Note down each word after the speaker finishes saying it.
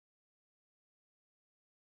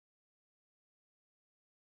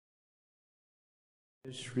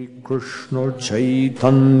Shri Krishna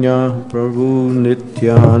Chaitanya Prabhu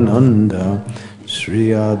Nityananda Shri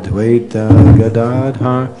Advaita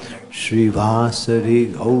Gadadhar Shri Vasari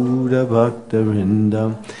Gaura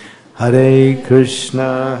Bhaktavinda Hare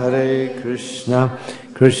Krishna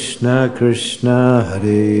Krishna Krishna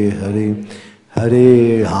Hare Hare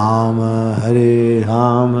Hare Rama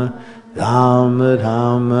Rama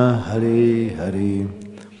Rama Hare Hare.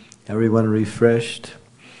 Everyone refreshed?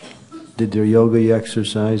 Did their yoga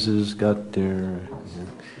exercises, got their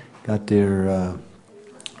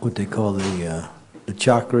what they call the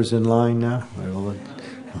chakras in line now?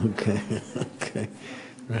 Okay.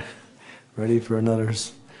 Ready for another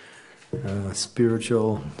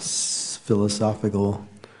spiritual, philosophical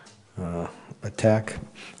attack?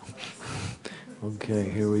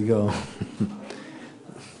 Okay, here we go.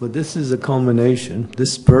 But this is a culmination.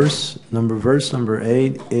 This verse number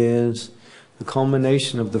 8 is the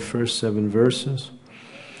culmination of the first 7 verses,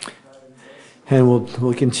 and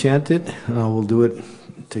we can chant it. We'll do it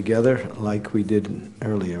together like we did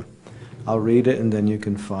earlier. I'll read it and then you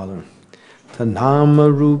can follow.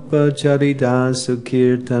 Tanama rupa charita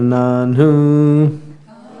sukirtananu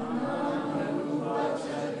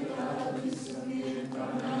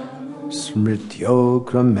smrityo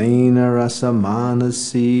kramena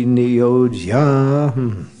rasamanasi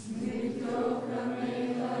niyojya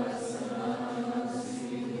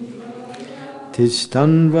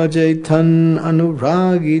Tishtan vajaitan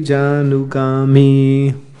anuragi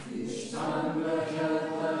janugami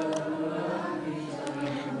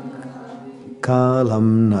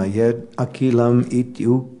Kalam nayet akilam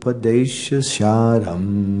ityupadesha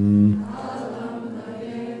sharam.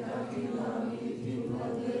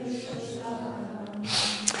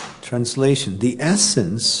 Translation: the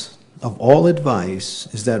essence of all advice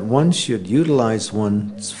is that one should utilize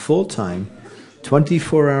one's full time,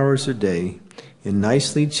 24 hours a day, in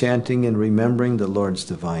nicely chanting and remembering the Lord's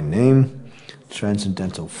divine name,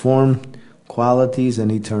 transcendental form, qualities,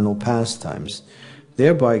 and eternal pastimes,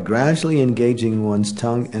 thereby gradually engaging one's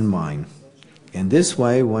tongue and mind. In this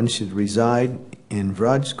way, one should reside in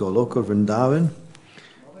Vraj, Goloka, Vrindavan,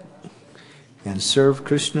 and serve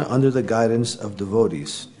Krishna under the guidance of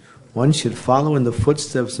devotees. One should follow in the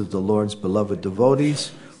footsteps of the Lord's beloved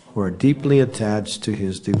devotees who are deeply attached to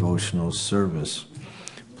his devotional service.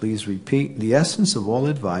 Please repeat. The essence of all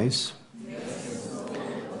advice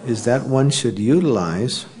is that one should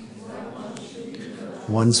utilize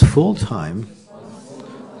one's full time,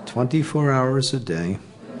 24 hours a day,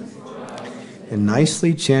 in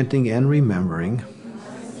nicely chanting and remembering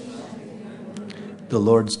the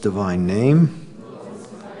Lord's divine name,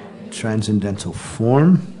 transcendental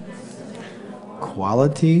form,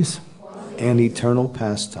 qualities, and eternal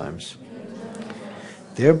pastimes,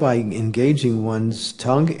 thereby engaging one's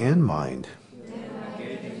tongue and mind.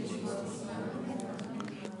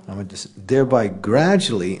 Thereby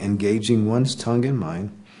gradually engaging one's tongue and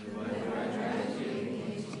mind.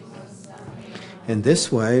 In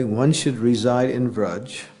this way, one should reside in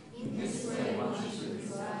Vraj,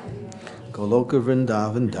 Goloka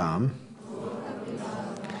Vrindavan Dham,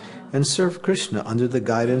 and serve Krishna under the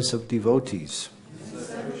guidance of devotees.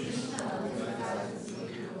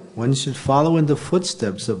 One should follow in the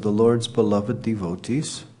footsteps of the Lord's beloved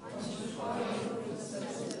devotees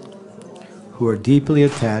who are deeply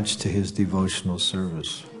attached to his devotional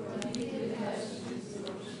service.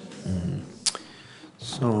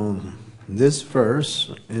 So this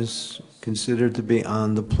verse is considered to be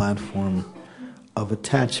on the platform of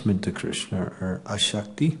attachment to Krishna, or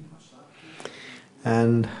Ashakti.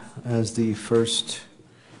 And as the first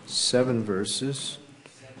 7 verses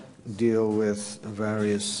deal with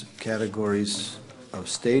various categories of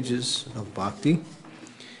stages of bhakti,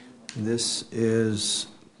 this is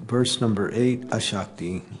verse number 8,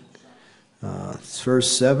 Ashakti.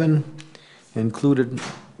 Verse 7 included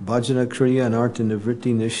Bhajana Kriya and Artha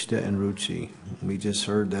Nivritti, Nishta and Ruchi. We just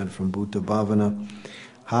heard that from Bhuta Bhavana,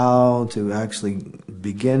 how to actually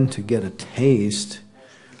begin to get a taste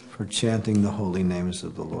for chanting the holy names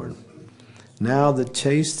of the Lord. Now the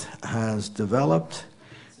taste has developed,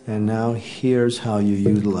 and now here's how you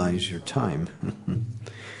utilize your time.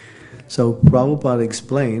 So Prabhupada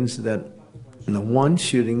explains that one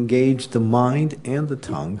should engage the mind and the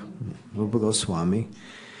tongue, Rupa Goswami,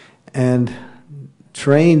 and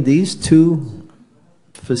train these 2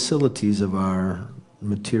 facilities of our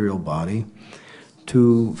material body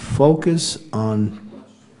to focus on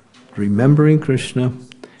remembering Krishna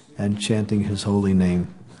and chanting his holy name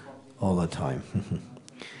all the time.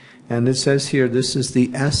 And it says here, this is the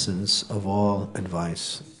essence of all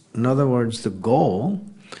advice. In other words, the goal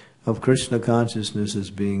of Krishna consciousness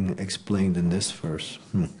is being explained in this verse.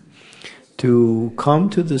 To come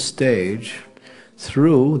to the stage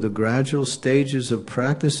through the gradual stages of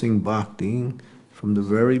practicing bhakti, from the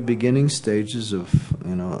very beginning stages of,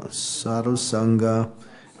 sadhu sangha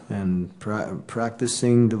and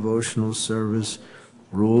practicing devotional service,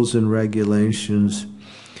 rules and regulations,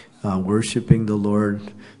 worshipping the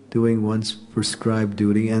Lord, doing one's prescribed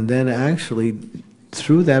duty, and then actually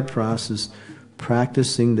through that process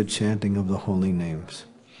practicing the chanting of the holy names.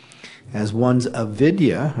 As one's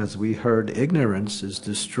avidya, as we heard, ignorance is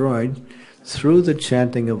destroyed, through the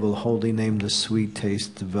chanting of the holy name the sweet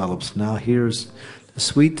taste develops. Now here's, the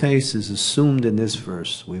sweet taste is assumed in this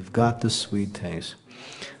verse. We've got the sweet taste.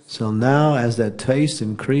 So now as that taste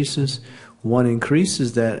increases, one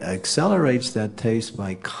increases that, accelerates that taste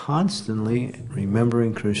by constantly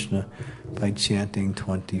remembering Krishna by chanting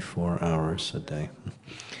 24 hours a day.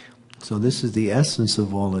 So this is the essence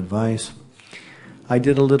of all advice. I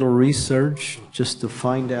did a little research just to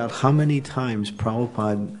find out how many times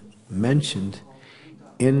Prabhupada mentioned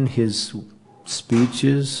in his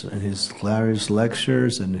speeches and his various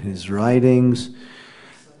lectures and his writings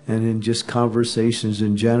and in just conversations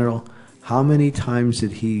in general, how many times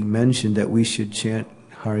did he mention that we should chant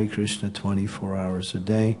Hare Krishna 24 hours a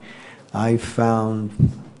day? I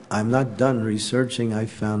found, I'm not done researching, I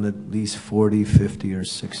found at least 40, 50 or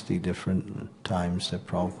 60 different times that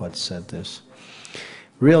Prabhupada said this.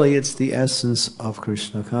 Really, it's the essence of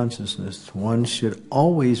Krishna consciousness. One should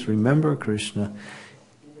always remember Krishna.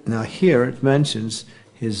 Now here it mentions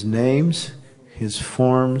his names, his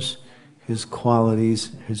forms, his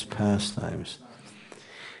qualities, his pastimes.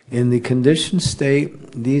 In the conditioned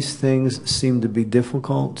state, these things seem to be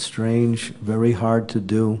difficult, strange, very hard to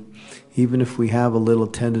do, even if we have a little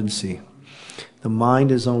tendency. The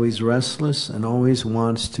mind is always restless and always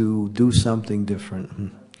wants to do something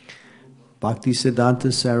different.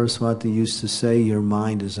 Bhaktisiddhanta Saraswati used to say, your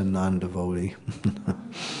mind is a non-devotee.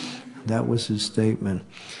 That was his statement.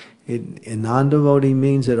 A non-devotee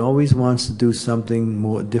means it always wants to do something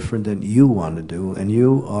more different than you want to do, and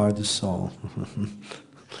you are the soul.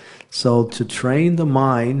 So to train the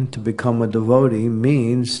mind to become a devotee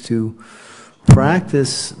means to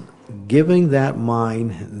practice giving that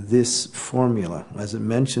mind this formula. As it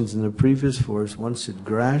mentions in the previous verse, one should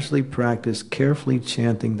gradually practice carefully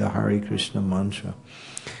chanting the Hare Krishna mantra.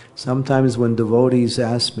 Sometimes when devotees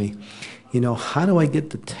ask me, how do I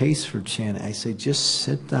get the taste for chanting? I say, just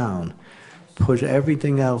sit down, put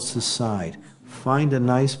everything else aside, find a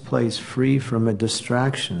nice place free from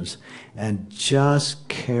distractions, and just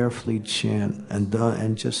carefully chant,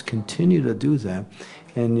 and just continue to do that,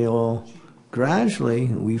 and you'll gradually,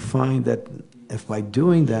 we find that if by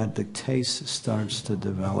doing that, the taste starts to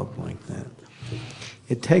develop like that.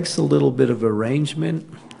 It takes a little bit of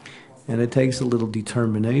arrangement, and it takes a little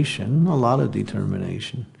determination, a lot of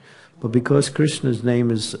determination. But because Krishna's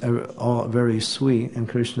name is very sweet, and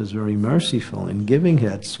Krishna is very merciful in giving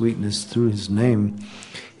that sweetness through his name,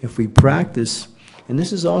 if we practice, and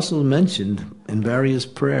this is also mentioned in various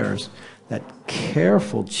prayers, that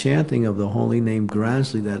careful chanting of the holy name,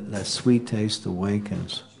 gradually that sweet taste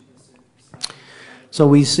awakens. So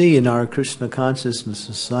we see in our Krishna Consciousness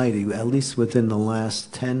Society, at least within the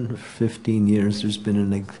last 10 or 15 years, there's been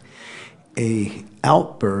an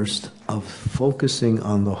outburst of focusing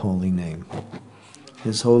on the holy name.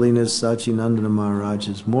 His Holiness Sachinandana Maharaj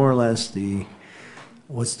is more or less the,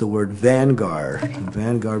 vanguard.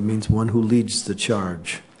 Vanguard means one who leads the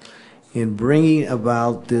charge. In bringing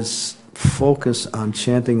about this focus on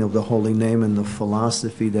chanting of the holy name and the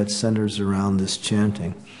philosophy that centers around this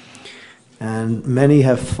chanting. And many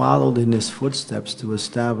have followed in his footsteps to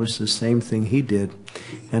establish the same thing he did,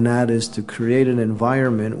 and that is to create an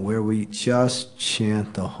environment where we just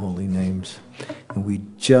chant the holy names, and we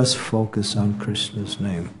just focus on Krishna's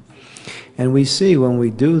name. And we see when we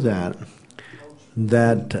do that,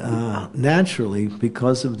 that naturally,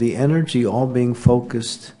 because of the energy all being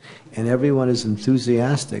focused, and everyone is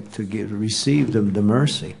enthusiastic to receive the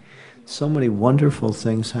mercy, so many wonderful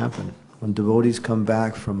things happen. When devotees come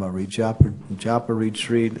back from a japa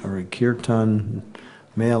retreat or a kirtan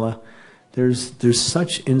mela, there's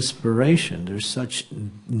such inspiration, there's such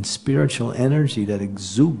spiritual energy that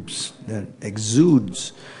exudes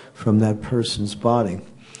from that person's body.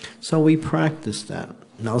 So we practice that.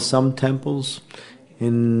 Now some temples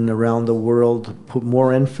around the world put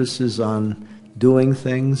more emphasis on doing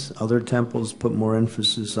things. Other temples put more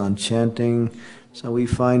emphasis on chanting. So we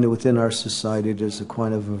find that within our society there's a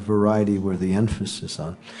kind of a variety where the emphasis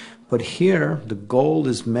on. But here the goal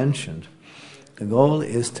is mentioned. The goal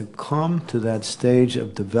is to come to that stage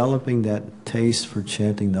of developing that taste for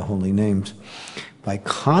chanting the holy names by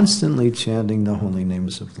constantly chanting the holy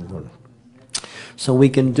names of the Lord. So we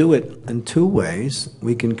can do it in two ways.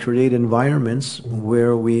 We can create environments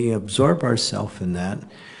where we absorb ourselves in that,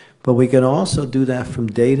 but we can also do that from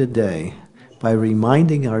day to day by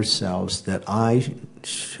reminding ourselves that I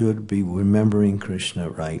should be remembering Krishna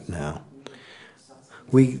right now.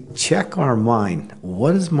 We check our mind.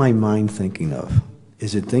 What is my mind thinking of?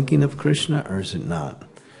 Is it thinking of Krishna or is it not?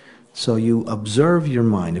 So you observe your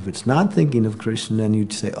mind. If it's not thinking of Krishna, then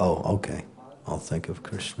you'd say, oh, okay, I'll think of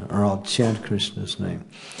Krishna, or I'll chant Krishna's name.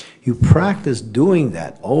 You practice doing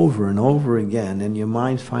that over and over again, and your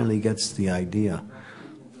mind finally gets the idea.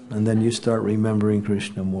 And then you start remembering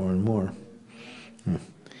Krishna more and more.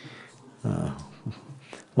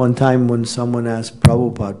 One time when someone asked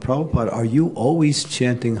Prabhupada, are you always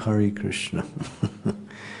chanting Hare Krishna?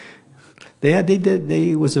 They did.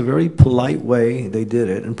 It was a very polite way they did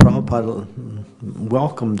it, and Prabhupada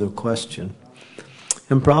welcomed the question.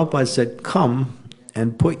 And Prabhupada said, come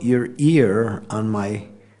and put your ear on my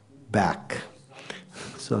back.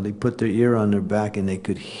 So they put their ear on their back and they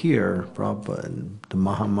could hear Prabhupada, the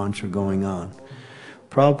Maha Mantra going on.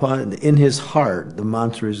 Prabhupada, in his heart, the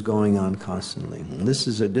mantra is going on constantly. And this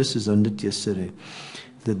is a Nitya Siddhi.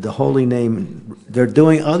 The holy name, they're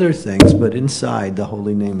doing other things, but inside the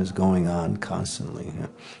holy name is going on constantly.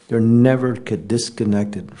 They're never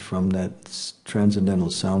disconnected from that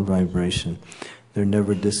transcendental sound vibration. They're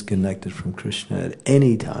never disconnected from Krishna at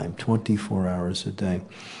any time, 24 hours a day.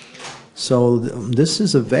 So this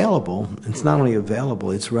is available. It's not only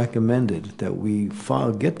available, it's recommended that we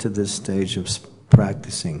get to this stage of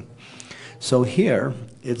practicing. So here,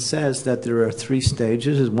 it says that there are 3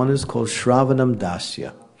 stages. One is called Shravanam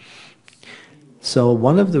Dasya. So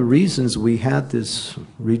one of the reasons we had this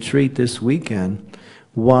retreat this weekend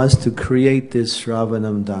was to create this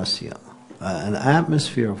Shravanam Dasya, an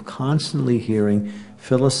atmosphere of constantly hearing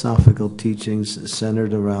philosophical teachings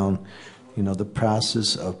centered around, the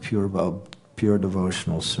process of pure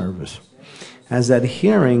devotional service. As that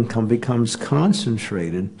hearing becomes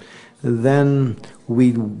concentrated, then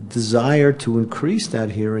we desire to increase that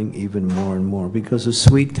hearing even more and more, because a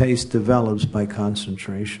sweet taste develops by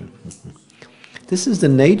concentration. This is the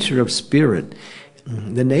nature of spirit.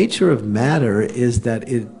 The nature of matter is that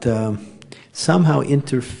it somehow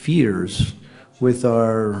interferes with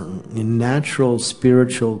our natural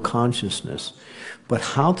spiritual consciousness. But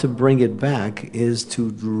how to bring it back is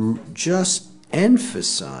to just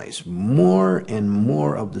emphasize more and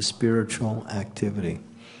more of the spiritual activity.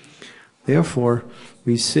 Therefore,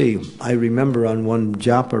 we see, I remember on one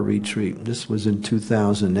japa retreat, this was in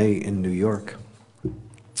 2008 in New York.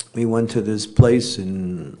 We went to this place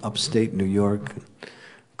in upstate New York.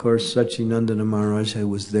 Of course, Sachinandana Maharaj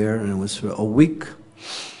was there, and it was for a week.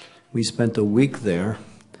 We spent a week there,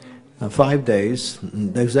 5 days.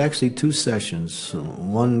 There was actually 2 sessions.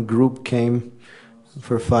 One group came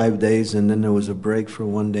for 5 days, and then there was a break for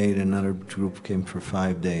 1 day, and another group came for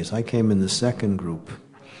 5 days. I came in the second group.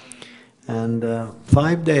 And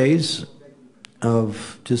 5 days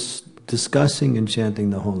of just discussing and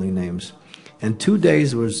chanting the holy names. And 2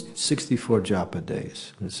 days was 64 japa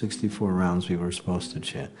days, 64 rounds we were supposed to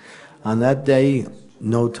chant. On that day,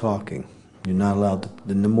 no talking. You're not allowed to.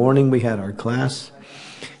 In the morning we had our class,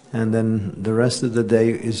 and then the rest of the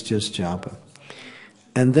day is just japa.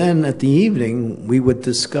 And then at the evening, we would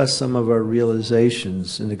discuss some of our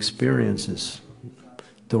realizations and experiences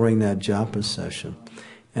during that japa session.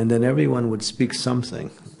 And then everyone would speak something.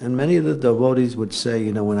 And many of the devotees would say,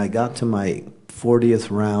 when I got to my 40th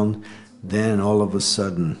round, then all of a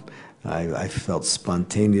sudden I felt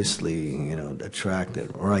spontaneously,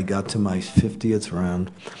 attracted. Or I got to my 50th round.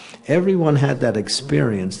 Everyone had that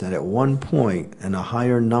experience that at one point, in the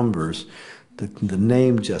higher numbers, the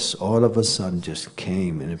name just all of a sudden just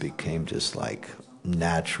came, and it became just like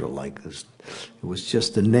natural, like this. It was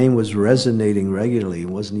just, the name was resonating regularly. It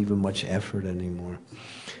wasn't even much effort anymore.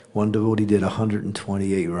 One devotee did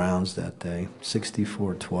 128 rounds that day,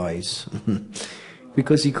 64 twice,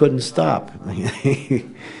 because he couldn't stop.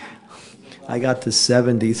 I got to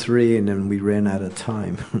 73 and then we ran out of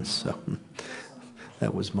time. So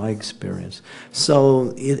that was my experience.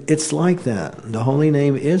 So it's like that. The holy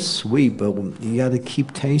name is sweet, but you got to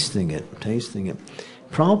keep tasting it.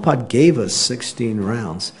 Prabhupada gave us 16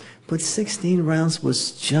 rounds, but 16 rounds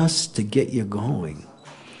was just to get you going.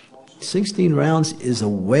 16 rounds is a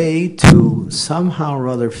way to somehow or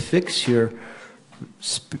other fix your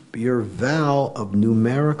vow of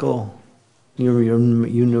numerical, your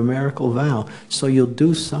numerical vow, so you'll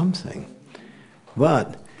do something.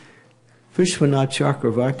 But Vishwanath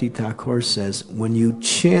Chakravarti Thakur says, when you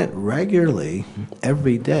chant regularly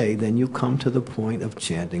every day, then you come to the point of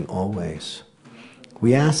chanting always.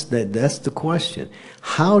 We ask that's the question.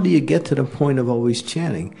 How do you get to the point of always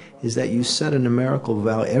chanting? Is that you set a numerical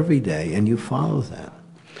vow every day and you follow that.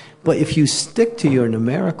 But if you stick to your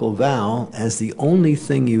numerical vow as the only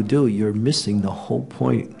thing you do, you're missing the whole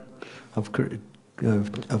point of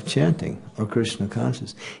chanting or Krishna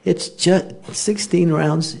consciousness. It's just 16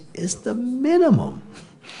 rounds is the minimum.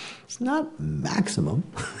 It's not maximum.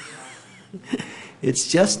 It's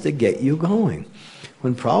just to get you going.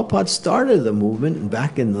 When Prabhupada started the movement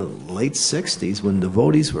back in the late 60s, when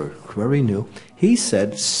devotees were very new, he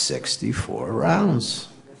said 64 rounds.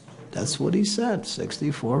 That's what he said,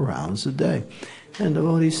 64 rounds a day. And the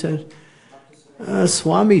devotee said,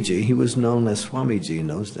 Swamiji, he was known as Swamiji in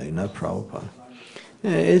those days, not Prabhupada.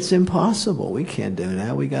 It's impossible. We can't do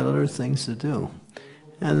that. We got other things to do.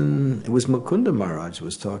 And it was Mukunda Maharaj who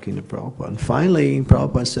was talking to Prabhupada. And finally,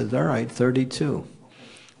 Prabhupada said, all right, 32.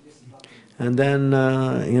 And then,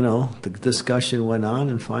 the discussion went on,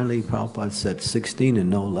 and finally Prabhupada said 16 and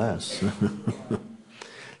no less.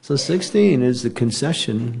 So 16 is the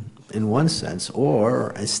concession in one sense, or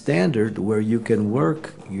a standard where you can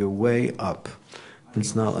work your way up.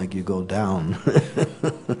 It's not like you go down.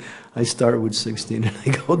 I start with 16 and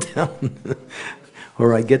I go down.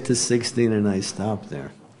 Or I get to 16 and I stop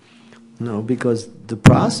there. No, because the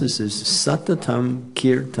process is satatam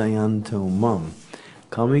kirtayanto mam,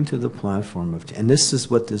 coming to the platform of, and this is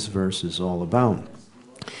what this verse is all about,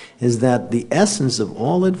 is that the essence of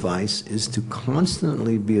all advice is to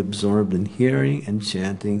constantly be absorbed in hearing and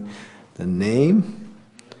chanting the name,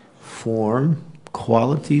 form,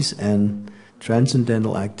 qualities, and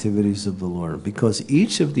transcendental activities of the Lord. Because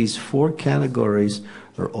each of these four categories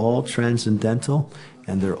are all transcendental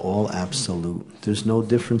and they're all absolute. There's no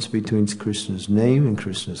difference between Krishna's name and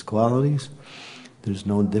Krishna's qualities. There's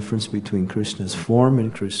no difference between Krishna's form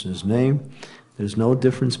and Krishna's name. There's no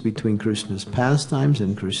difference between Krishna's pastimes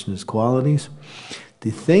and Krishna's qualities.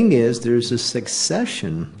 The thing is, there's a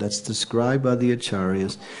succession that's described by the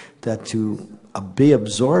acharyas that to be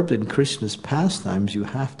absorbed in Krishna's pastimes, you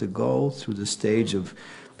have to go through the stage of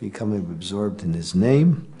becoming absorbed in his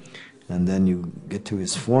name, and then you get to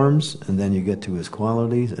his forms, and then you get to his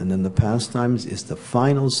qualities, and then the pastimes is the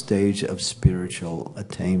final stage of spiritual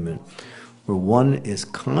attainment, where one is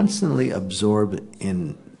constantly absorbed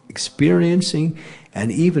in experiencing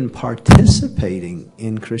and even participating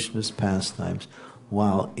in Krishna's pastimes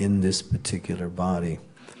while in this particular body.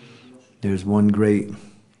 There's one great,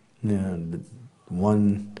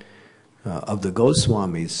 one of the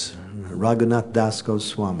Goswamis, Raghunath Das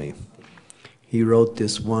Goswami. He wrote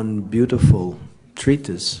this one beautiful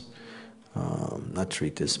treatise, not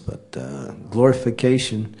treatise, but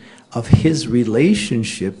glorification of his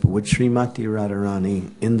relationship with Srimati Radharani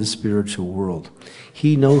in the spiritual world.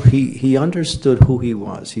 He understood who he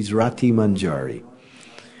was. He's Rati Manjari.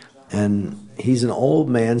 And he's an old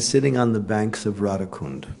man sitting on the banks of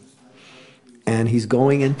Radhakund. And he's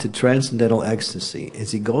going into transcendental ecstasy.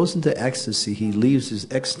 As he goes into ecstasy, he leaves his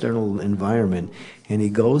external environment and he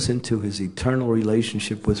goes into his eternal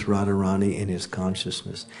relationship with Radharani in his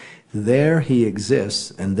consciousness. There he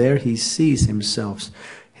exists, and there he sees himself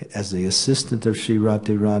as the assistant of Sri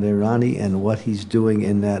Radharani and what he's doing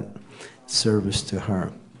in that service to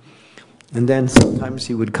her. And then sometimes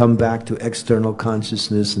he would come back to external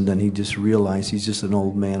consciousness, and then he just realized he's just an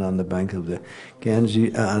old man on the bank of the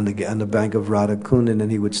Ganges, on the bank of Radhakund, and then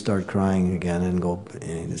he would start crying again and go.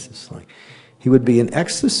 And it's just like he would be in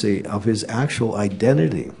ecstasy of his actual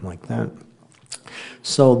identity, like that.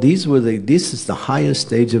 So this is the highest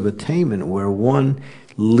stage of attainment, where one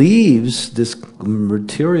leaves this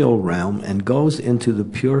material realm and goes into the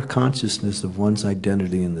pure consciousness of one's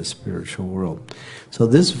identity in the spiritual world. So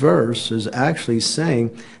this verse is actually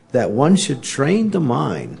saying that one should train the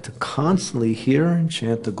mind to constantly hear and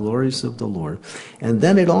chant the glories of the Lord. And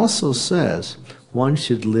then it also says one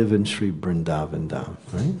should live in Sri Vrindavan Dham,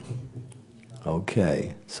 right?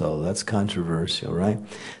 Okay, so that's controversial, right?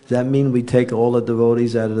 Does that mean we take all the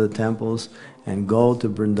devotees out of the temples and go to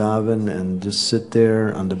Vrindavan and just sit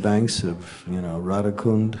there on the banks of,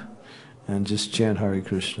 Radhakund and just chant Hare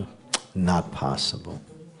Krishna? Not possible.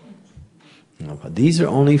 No, but these are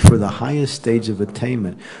only for the highest stage of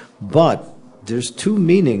attainment. But there's two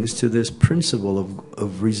meanings to this principle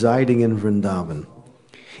of residing in Vrindavan.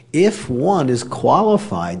 If one is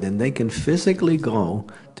qualified, then they can physically go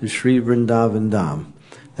to Sri Vrindavan Dham.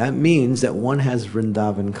 That means that one has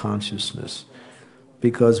Vrindavan consciousness.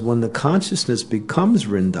 Because when the consciousness becomes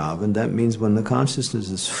Vrindavan, that means when the consciousness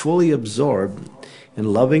is fully absorbed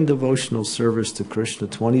in loving devotional service to Krishna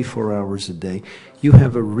 24 hours a day, you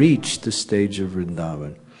have reached the stage of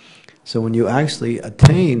Vrindavan. So when you actually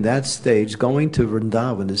attain that stage, going to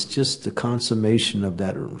Vrindavan is just the consummation of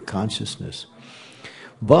that consciousness.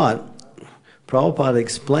 But Prabhupada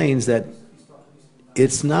explains that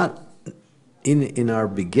it's not in our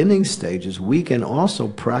beginning stages. We can also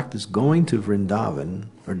practice going to Vrindavan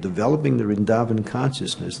or developing the Vrindavan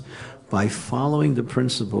consciousness by following the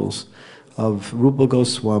principles of Rupa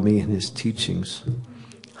Goswami and his teachings.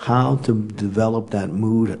 How to develop that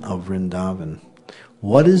mood of Vrindavan.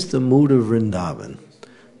 What is the mood of Vrindavan?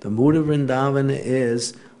 The mood of Vrindavan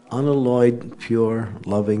is unalloyed, pure,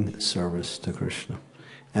 loving service to Krishna.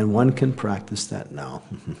 And one can practice that now.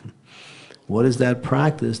 What is that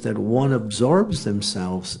practice? That one absorbs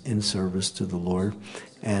themselves in service to the Lord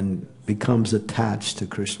and becomes attached to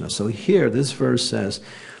Krishna. So here, this verse says,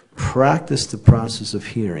 practice the process of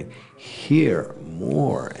hearing. Hear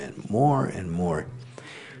more and more and more.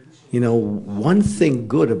 You know, one thing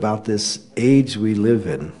good about this age we live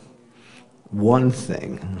in, one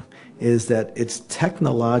thing, is that it's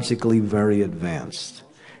technologically very advanced.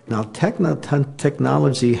 Now,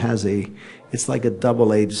 technology has it's like a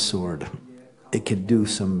double-edged sword. It can do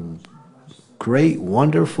some great,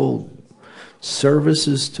 wonderful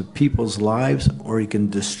services to people's lives, or it can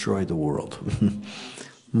destroy the world.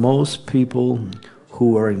 Most people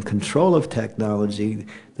who are in control of technology,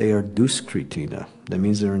 they are duskritina. That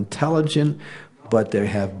means they're intelligent, but they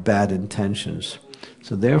have bad intentions.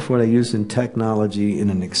 So therefore, they're using technology in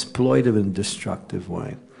an exploitive and destructive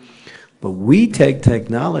way. But we take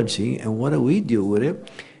technology, and what do we do with it?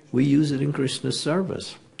 We use it in Krishna's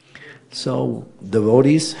service. So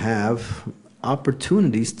devotees have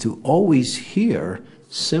opportunities to always hear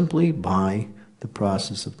simply by the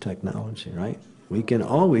process of technology, right? We can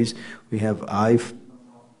always, we have iPods,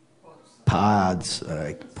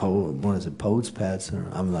 what is it, Podspads?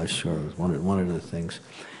 I'm not sure, it's one of the things.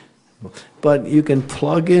 But you can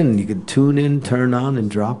plug in, you can tune in, turn on,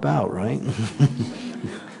 and drop out, right?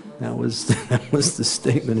 That was the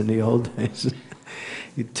statement in the old days.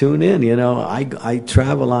 You tune in, you know, I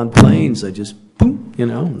travel on planes, I just, boom, you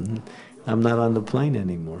know, I'm not on the plane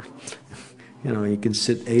anymore. You know, you can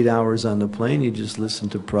sit 8 hours on the plane, you just listen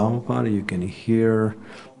to Prabhupada, you can hear,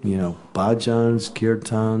 you know, bhajans,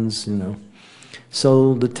 kirtans, you know.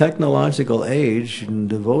 So the technological age, and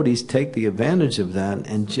devotees take the advantage of that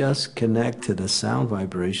and just connect to the sound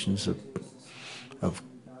vibrations of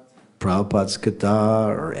Prabhupada's katha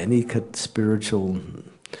or any spiritual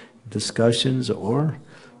discussions or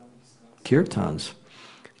kirtans.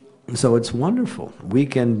 So it's wonderful. We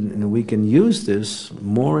can use this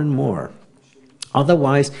more and more.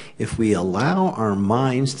 Otherwise, if we allow our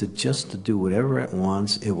minds to do whatever it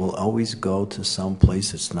wants, it will always go to some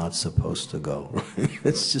place it's not supposed to go.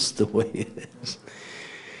 It's just the way it is.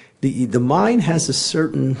 The mind has a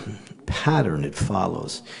certain pattern it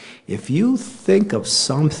follows. If you think of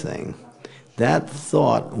something, that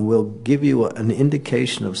thought will give you an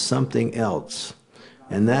indication of something else.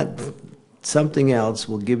 And that something else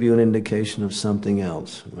will give you an indication of something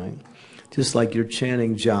else, right? Just like you're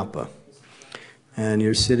chanting japa. And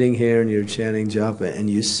you're sitting here and you're chanting japa, and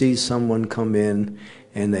you see someone come in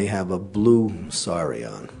and they have a blue sari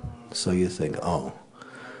on. So you think, oh,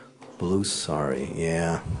 blue sari,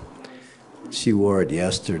 yeah. She wore it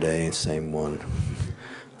yesterday, same one.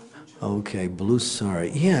 Okay, blue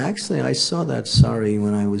sari. Yeah, actually I saw that sari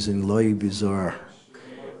when I was in Loyi Bazaar.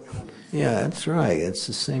 Yeah, that's right, it's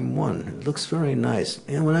the same one. It looks very nice.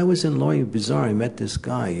 And when I was in Loyi Bazaar, I met this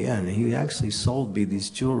guy, yeah, and he actually sold me these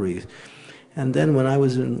jewelry. And then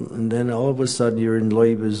and then all of a sudden you're in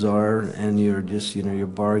Loyi Bazaar and you're just, you know, you're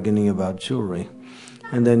bargaining about jewelry.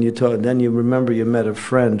 And then you remember you met a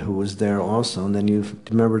friend who was there also, and then you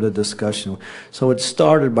remember the discussion. So it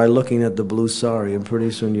started by looking at the blue sari, and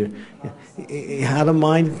pretty soon how the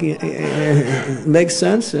mind makes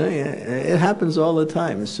sense. It happens all the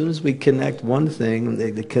time. As soon as we connect one thing,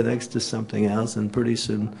 it connects to something else, and pretty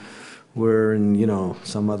soon we're in, you know,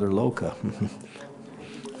 some other loka.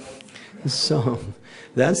 So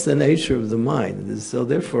that's the nature of the mind. So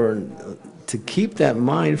therefore, to keep that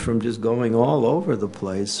mind from just going all over the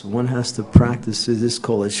place, one has to practice this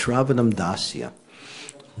called a Shravanam Dasya.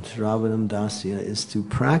 Shravanam Dasya is to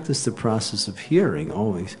practice the process of hearing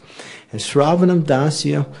always. And Shravanam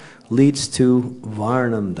Dasya leads to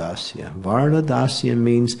Varnam Dasya. Varna Dasya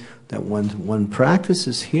means that when one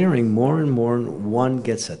practices hearing more and more, one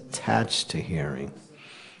gets attached to hearing.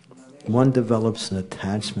 One develops an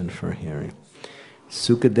attachment for hearing.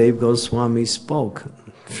 Sukadev Goswami spoke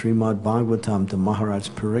Srimad Bhagavatam to Maharaj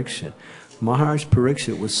Parikshit. Maharaj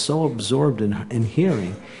Parikshit was so absorbed in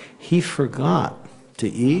hearing, he forgot to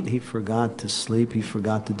eat, he forgot to sleep, he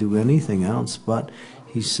forgot to do anything else, but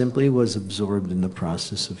he simply was absorbed in the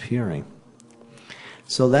process of hearing.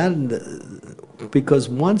 So that, because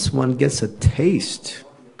once one gets a taste,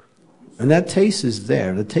 and that taste is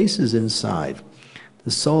there, the taste is inside.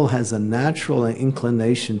 The soul has a natural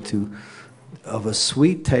inclination of a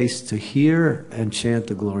sweet taste to hear and chant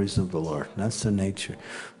the glories of the Lord. That's the nature.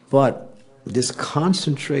 But this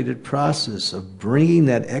concentrated process of bringing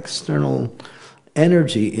that external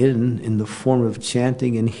energy in the form of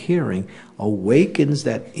chanting and hearing awakens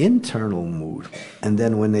that internal mood. And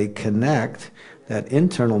then when they connect, that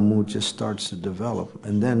internal mood just starts to develop.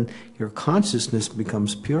 And then your consciousness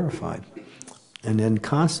becomes purified. And then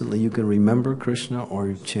constantly you can remember Krishna or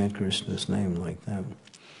you chant Krishna's name like that.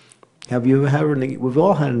 Have you ever, we've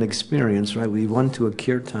all had an experience, right? We went to a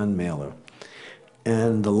kirtan mela.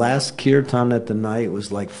 And the last kirtan at the night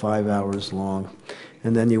was like 5 hours long.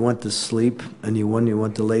 And then you went to sleep, and when you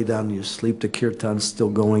went to lay down and you sleep, the kirtan's still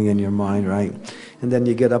going in your mind, right? And then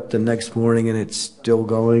you get up the next morning and it's still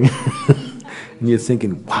going. And you're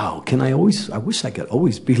thinking, wow, I wish I could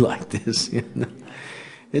always be like this, you know?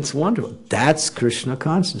 It's wonderful. That's Krishna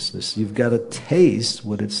consciousness. You've got to taste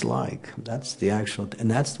what it's like. That's the actual, and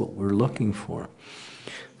that's what we're looking for.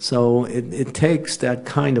 So it takes that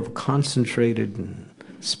kind of concentrated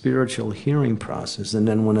spiritual hearing process, and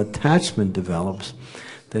then when attachment develops,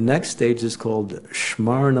 the next stage is called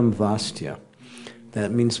Shmaranam Vastya.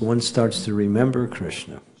 That means one starts to remember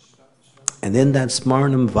Krishna. And in that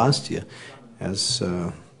Smaranam Vastya, as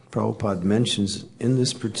Prabhupada mentions in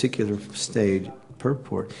this particular stage,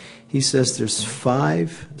 purport, he says there's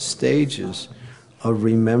 5 stages of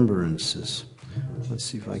remembrances. Let's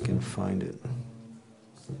see if I can find it.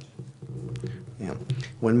 Yeah.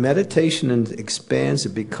 When meditation expands,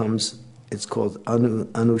 it's called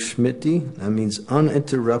Anushmiti. That means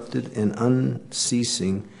uninterrupted and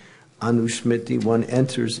unceasing. Anushmiti, one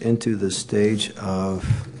enters into the stage of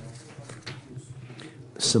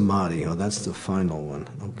Samadhi. Oh, that's the final one.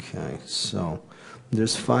 Okay, so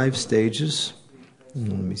there's 5 stages.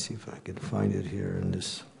 Let me see if I can find it here in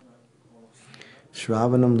this.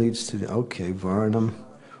 Shravanam leads to Varanam.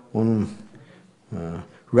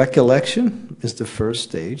 Recollection is the first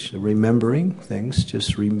stage, remembering things,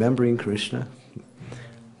 just remembering Krishna.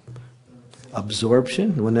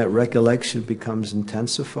 Absorption, when that recollection becomes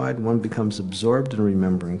intensified, one becomes absorbed in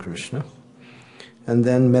remembering Krishna. And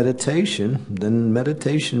then meditation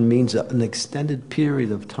means an extended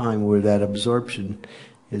period of time where that absorption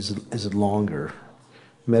is longer.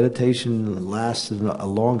 Meditation lasts a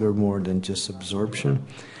longer more than just absorption.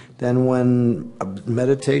 Then when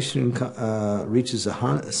meditation reaches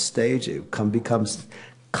a stage, it becomes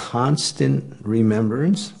constant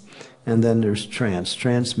remembrance. And then there's trance.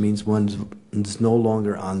 Trance means one's no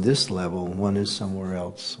longer on this level, one is somewhere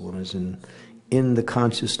else. One is in the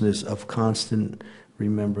consciousness of constant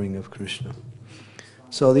remembering of Krishna.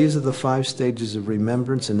 So these are the 5 stages of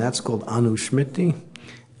remembrance, and that's called Anushmiti.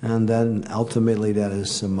 And then ultimately that is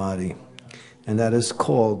Samadhi. And that is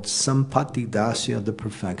called Sampati Dasya, the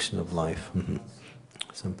perfection of life.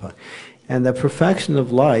 And the perfection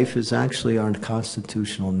of life is actually our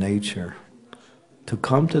constitutional nature. To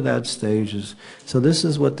come to that stage is, so this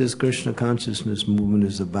is what this Krishna consciousness movement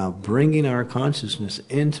is about, bringing our consciousness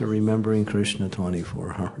into remembering Krishna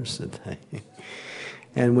 24 hours a day.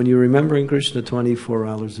 And when you're remembering Krishna 24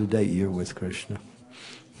 hours a day, you're with Krishna.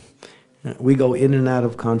 We go in and out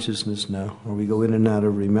of consciousness now, or we go in and out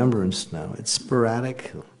of remembrance now. It's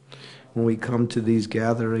sporadic. When we come to these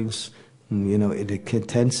gatherings, it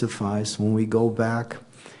intensifies. When we go back,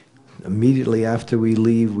 immediately after we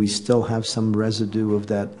leave, we still have some residue of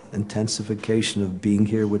that intensification of being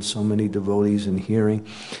here with so many devotees and hearing.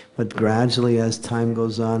 But gradually, as time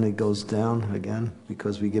goes on, it goes down again,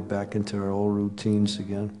 because we get back into our old routines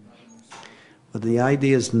again. But the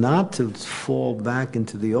idea is not to fall back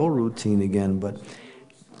into the old routine again, but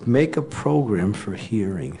make a program for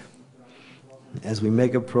hearing. As we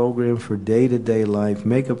make a program for day-to-day life,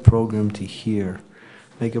 make a program to hear.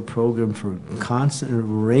 Make a program for constantly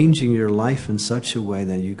arranging your life in such a way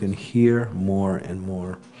that you can hear more and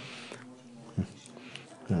more.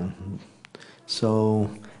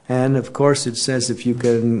 And of course it says if you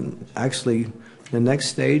can actually, the next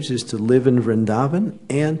stage is to live in Vrindavan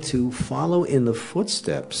and to follow in the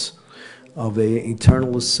footsteps of an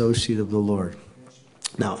eternal associate of the Lord.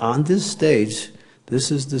 Now on this stage,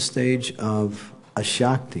 this is the stage of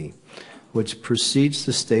Ashakti. which precedes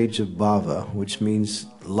the stage of bhava, which means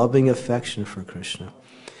loving affection for Krishna,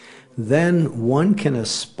 then one can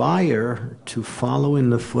aspire to follow in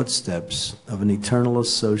the footsteps of an eternal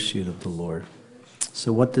associate of the Lord.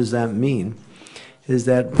 So what does that mean? Is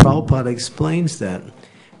that Prabhupada explains that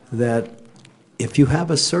if you have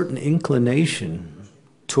a certain inclination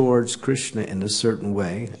towards Krishna in a certain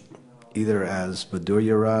way, either as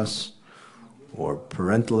Madhurya Ras, or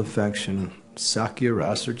parental affection, Sakya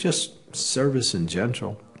Ras, or just service in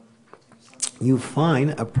general, you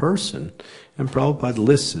find a person, and Prabhupada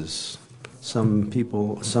lists some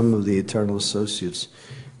people, some of the eternal associates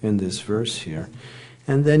in this verse here,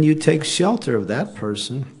 and then you take shelter of that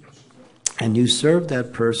person, and you serve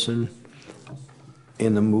that person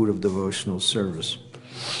in a mood of devotional service.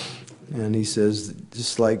 And he says,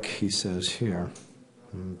 just like he says here,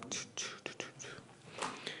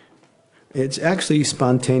 it's actually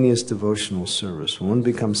spontaneous devotional service. When one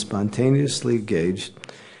becomes spontaneously engaged,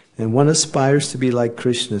 and one aspires to be like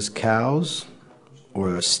Krishna's cows,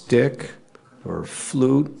 or a stick, or a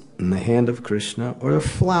flute in the hand of Krishna, or the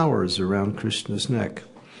flowers around Krishna's neck.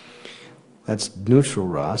 That's neutral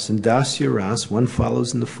ras. In dasya ras, one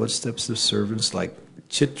follows in the footsteps of servants like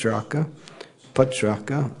Chitraka,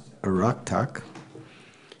 Patraka, or Raktak.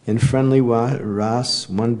 In friendly ras,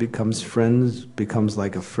 one becomes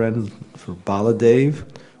like a friend for Baladev,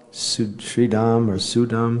 Sridham or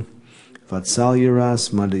Sudam. Vatsalya ras,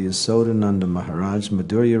 Madhya Yasoda, Nanda Maharaj,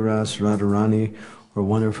 Madhurya ras, Radharani, or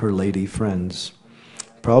one of her lady friends.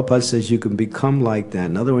 Prabhupada says you can become like that.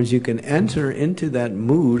 In other words, you can enter into that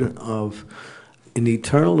mood of an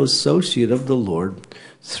eternal associate of the Lord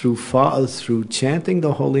through chanting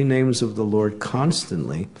the holy names of the Lord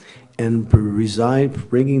constantly, and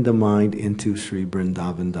bringing the mind into Sri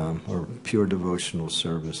Vrindavan Dham, or pure devotional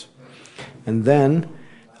service. And then,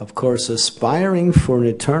 of course, aspiring for an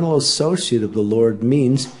eternal associate of the Lord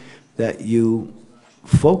means that you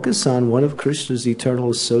focus on one of Krishna's eternal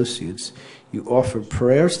associates, you offer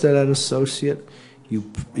prayers to that associate,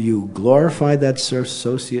 you glorify that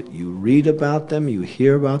associate, you read about them, you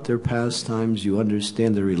hear about their pastimes, you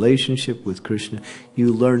understand their relationship with Krishna,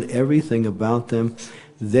 you learn everything about them.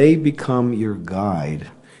 They become your guide,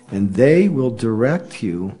 and they will direct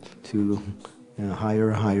you to higher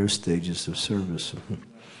and higher stages of service.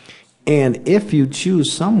 And if you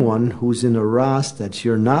choose someone who's in a ras that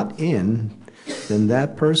you're not in, then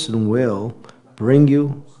that person will bring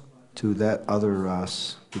you to that other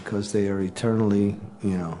ras, because they are eternally,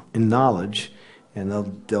 in knowledge, and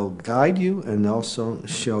they'll guide you and also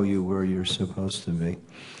show you where you're supposed to be,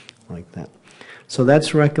 like that. So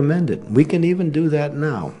that's recommended. We can even do that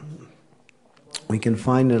now. We can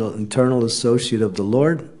find an eternal associate of the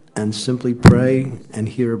Lord and simply pray and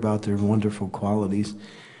hear about their wonderful qualities,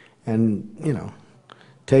 and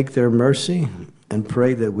take their mercy and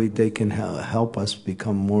pray that they can help us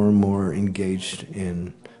become more and more engaged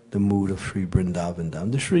in the mood of Sri Vrindavan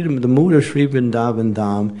Dham. The mood of Sri Vrindavan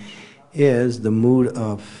Dham is the mood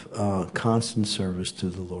of constant service to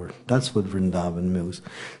the Lord. That's what Vrindavan means.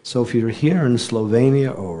 So if you're here in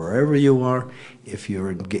Slovenia or wherever you are, if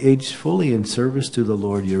you're engaged fully in service to the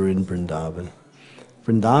Lord, you're in Vrindavan.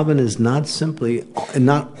 Vrindavan is not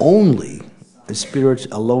only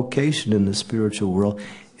a location in the spiritual world,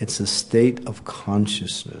 it's a state of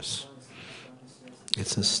consciousness.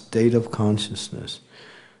 It's a state of consciousness.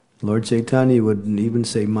 Lord Chaitanya would even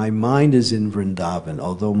say, my mind is in Vrindavan,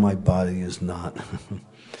 although my body is not.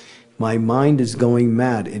 My mind is going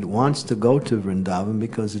mad. It wants to go to Vrindavan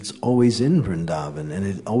because it's always in Vrindavan, and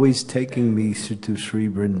it's always taking me to Sri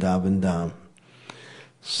Vrindavan Dham.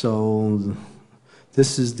 So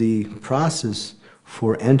this is the process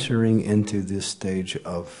for entering into this stage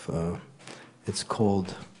of, it's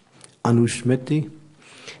called Anushmiti.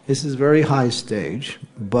 This is a very high stage,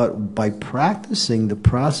 but by practicing the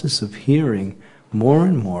process of hearing more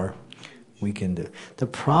and more, we can do. The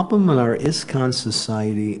problem in our ISKCON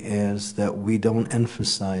society is that we don't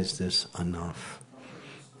emphasize this enough.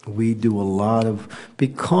 We do a lot of,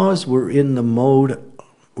 because we're in the mode,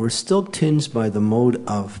 we're still tinged by the mode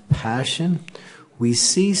of passion, we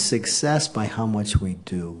see success by how much we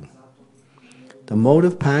do. The mode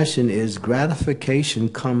of passion is gratification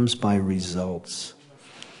comes by results.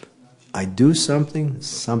 I do something,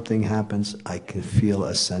 something happens, I can feel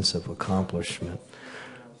a sense of accomplishment.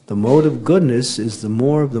 The mode of goodness is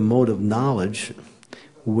more of the mode of knowledge,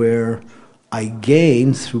 where I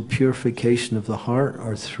gain through purification of the heart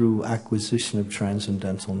or through acquisition of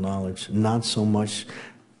transcendental knowledge, not so much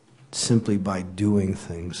simply by doing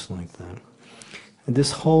things like that. And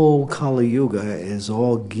this whole Kali Yuga is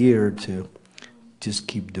all geared to just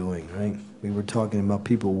keep doing, right? We were talking about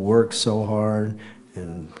people work so hard,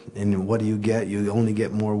 and what do you get? You only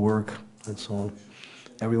get more work, that's all.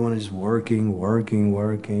 Everyone is working, working,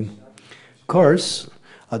 working. Of course,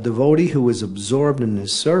 a devotee who is absorbed in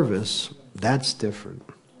his service, that's different.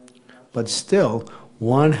 But still,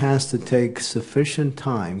 one has to take sufficient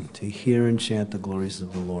time to hear and chant the glories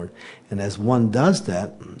of the Lord. And as one does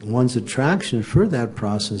that, one's attraction for that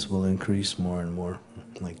process will increase more and more,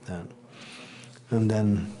 like that. And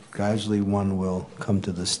then gradually one will come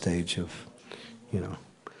to the stage of,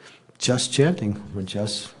 just chanting, or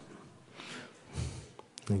just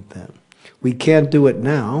like that. We can't do it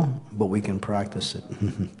now, but we can practice it.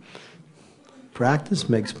 Practice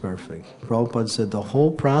makes perfect. Prabhupada said the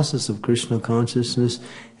whole process of Krishna consciousness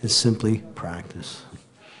is simply practice.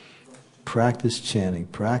 Practice chanting,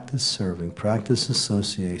 practice serving, practice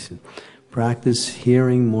association, practice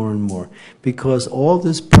hearing more and more. Because all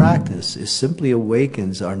this practice is simply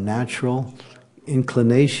awakens our natural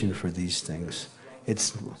inclination for these things.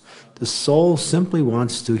 The soul simply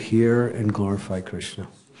wants to hear and glorify Krishna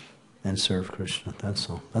and serve Krishna. That's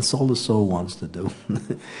all. That's all the soul wants to do.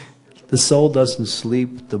 The soul doesn't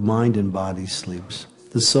sleep, the mind and body sleeps.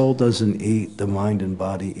 The soul doesn't eat, the mind and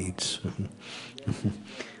body eats.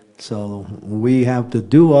 So we have to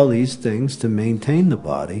do all these things to maintain the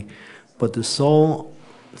body, but the soul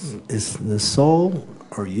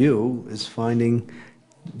or you is finding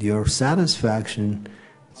your satisfaction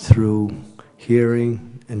through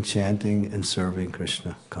hearing and chanting and serving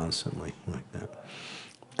Krishna constantly, like that.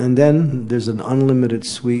 And then there's an unlimited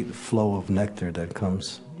sweet flow of nectar that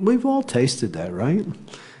comes. We've all tasted that, right?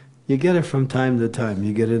 You get it from time to time.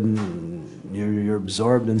 You get it you're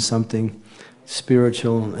absorbed in something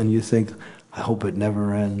spiritual and you think, I hope it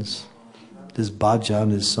never ends. This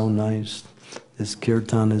bhajan is so nice. This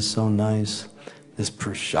kirtan is so nice. This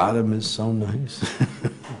prasadam is so nice.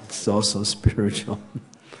 It's also spiritual.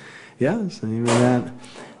 Yes, even that.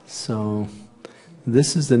 So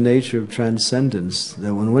this is the nature of transcendence,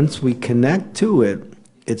 that once we connect to it,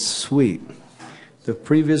 it's sweet. The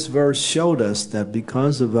previous verse showed us that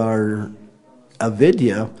because of our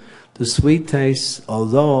avidya, the sweet taste,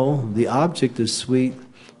 although the object is sweet,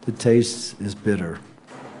 the taste is bitter.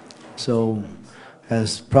 So,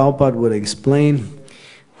 as Prabhupada would explain,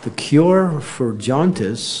 the cure for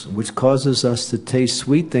jaundice, which causes us to taste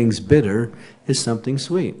sweet things bitter, is something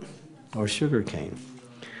sweet, or sugar cane.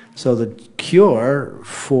 So the cure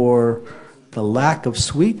for the lack of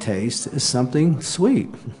sweet taste is something sweet,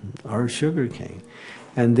 or sugar cane.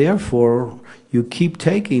 And therefore, you keep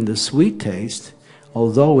taking the sweet taste,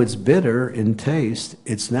 although it's bitter in taste,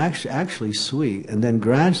 it's actually sweet. And then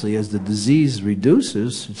gradually, as the disease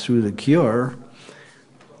reduces through the cure,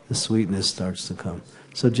 the sweetness starts to come.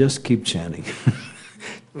 So just keep chanting.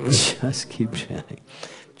 Just keep chanting.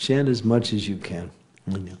 Chant as much as you can.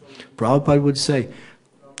 Prabhupada would say,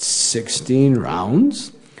 16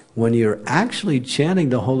 rounds? When you're actually chanting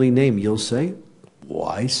the holy name, you'll say,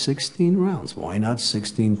 why 16 rounds? Why not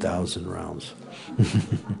 16,000 rounds?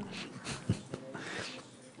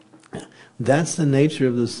 That's the nature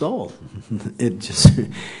of the soul. It just,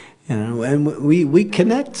 and we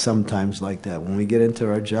connect sometimes like that when we get into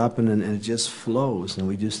our job and it just flows and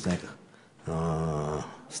we just think,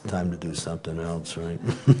 it's time to do something else, right?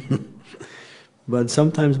 But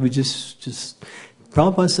sometimes we just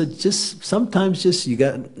Prabhupada said, sometimes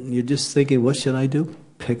you're just thinking, what should I do?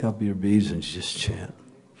 Pick up your beads and just chant.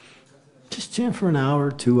 Just chant for an hour,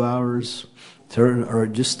 2 hours, or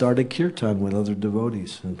just start a kirtan with other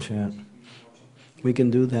devotees and chant. We can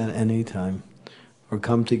do that anytime. Or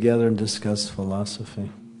come together and discuss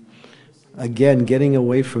philosophy. Again, getting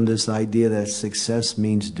away from this idea that success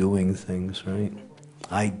means doing things, right?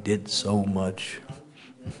 I did so much.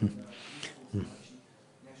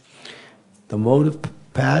 The mode of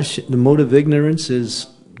passion, the mode of ignorance is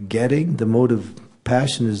getting, the mode of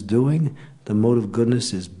passion is doing, the mode of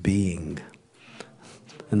goodness is being.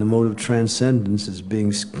 And the mode of transcendence is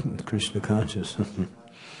being Krishna conscious.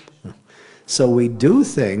 So we do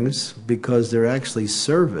things because they're actually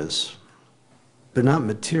service. They're not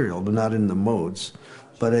material, they're not in the modes.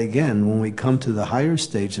 But again, when we come to the higher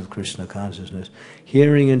stage of Krishna consciousness,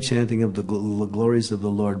 hearing and chanting of the glories of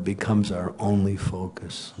the Lord becomes our only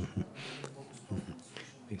focus.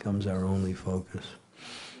 Becomes our only focus.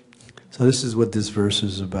 So this is what this verse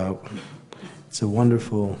is about. It's a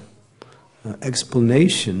wonderful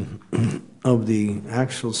explanation of the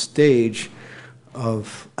actual stage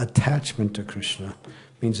of attachment to Krishna.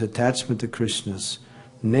 It means attachment to Krishna's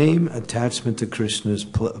name, attachment to Krishna's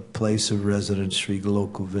place of residence, Sri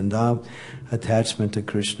Goloka Vrindavan, attachment to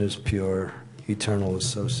Krishna's pure eternal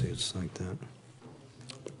associates, like that.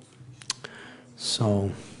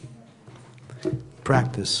 So,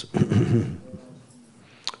 practice.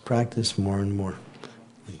 Practice more and more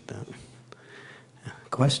like that.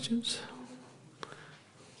 Questions?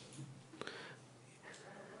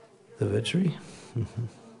 The victory?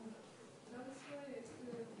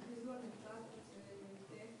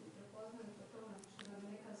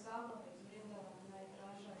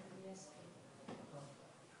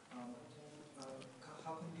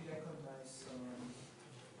 How can we recognize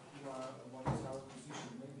what is our position?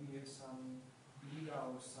 Maybe some leader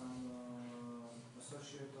or some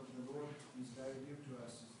associate of the Lord is very dear to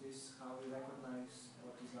us. Is this how we recognize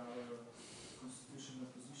what is our constitutional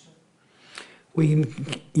position?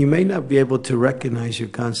 You may not be able to recognize your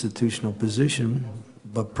constitutional position,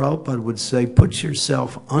 but Prabhupada would say, put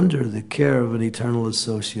yourself under the care of an eternal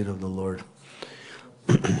associate of the Lord.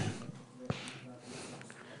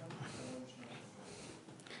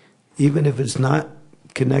 Even if it's not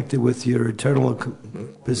connected with your eternal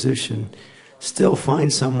position, still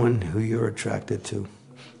find someone who you're attracted to.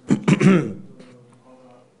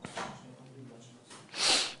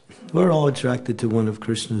 We're all attracted to one of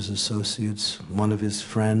Krishna's associates, one of his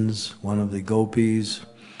friends, one of the gopis,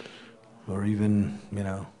 or even,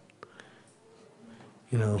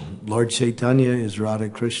 Lord Chaitanya is Radha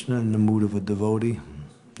Krishna in the mood of a devotee.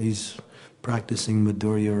 He's practicing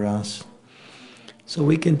Madhurya Ras. So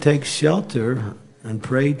we can take shelter and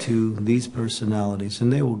pray to these personalities,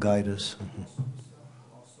 and they will guide us.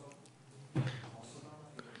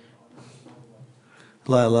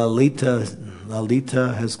 Lalita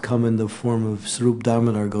has come in the form of Srup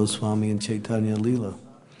Damodar Goswami and Chaitanya Lila.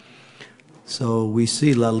 So we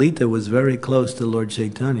see Lalita was very close to Lord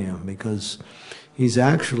Chaitanya because he's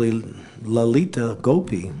actually Lalita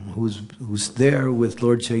Gopi, who's there with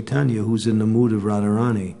Lord Chaitanya, who's in the mood of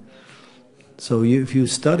Radharani. So if you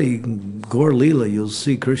study Gaur Lila, you'll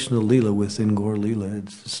see Krishna Lila within Gaur Lila.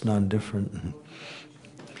 It's non-different.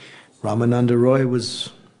 Ramananda Roy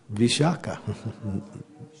was Vishaka,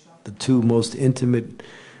 the two most intimate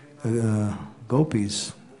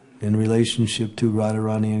gopis in relationship to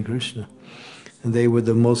Radharani and Krishna. And they were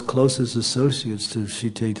the most closest associates to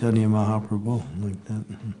Sri Chaitanya Mahaprabhu, like that.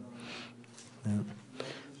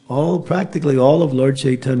 Yeah. Practically all of Lord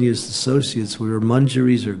Chaitanya's associates were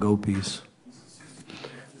Manjaris or gopis.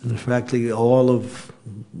 In fact, all of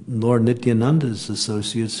Lord Nityananda's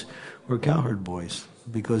associates were cowherd boys,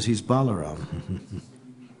 because he's Balaram.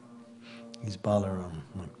 He's Balaram,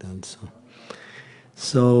 like that.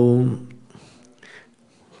 So,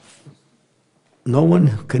 no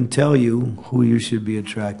one can tell you who you should be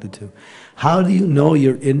attracted to. How do you know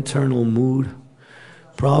your internal mood?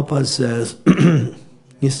 Prabhupada says,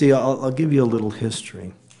 you see, I'll give you a little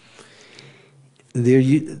history.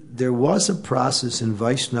 There was a process in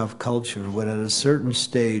Vaishnava culture when at a certain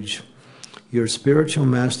stage your spiritual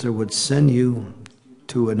master would send you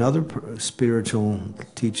to another spiritual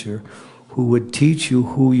teacher who would teach you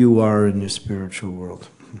who you are in the spiritual world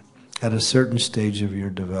at a certain stage of your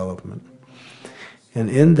development. And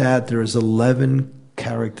in that there is 11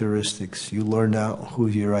 characteristics. You learn out who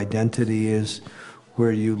your identity is,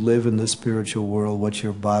 where you live in the spiritual world, what's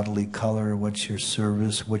your bodily color, what's your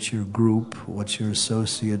service, what's your group, what's your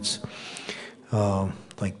associates,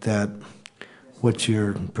 like that, what's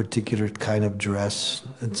your particular kind of dress.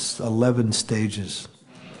 It's 11 stages.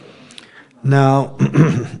 Now,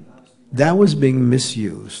 that was being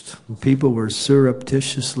misused. People were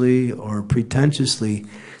surreptitiously or pretentiously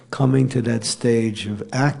coming to that stage of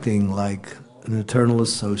acting like an eternal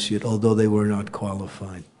associate, although they were not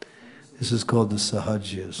qualified. This is called the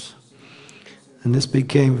Sahajyas. And this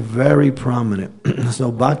became very prominent.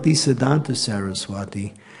 So Bhakti Siddhanta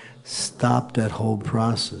Saraswati stopped that whole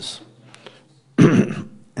process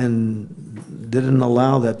and didn't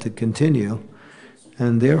allow that to continue.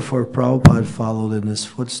 And therefore Prabhupada followed in his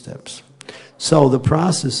footsteps. So the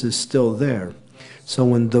process is still there. So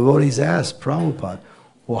when devotees ask Prabhupada,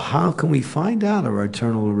 well, how can we find out our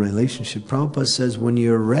eternal relationship? Prabhupada says, when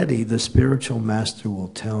you're ready, the spiritual master will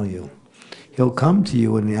tell you. He'll come to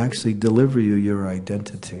you and actually deliver you your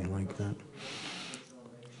identity, like that.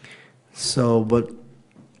 So, but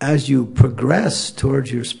as you progress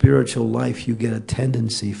towards your spiritual life, you get a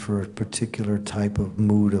tendency for a particular type of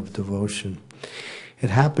mood of devotion. It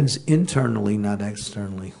happens internally, not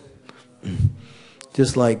externally.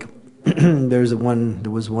 Just like there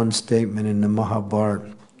was one statement in the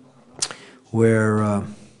Mahabharata where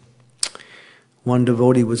one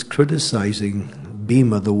devotee was criticizing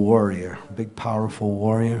Bhima, the warrior, big powerful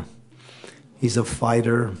warrior. He's a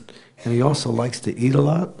fighter, and he also likes to eat a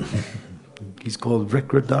lot. He's called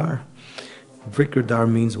Vikradar. Vikradar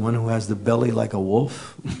means one who has the belly like a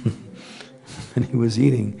wolf. and he was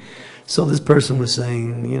eating. So this person was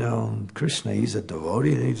saying, you know, Krishna, he's a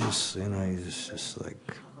devotee, and he just, you know, he's just like...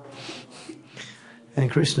 And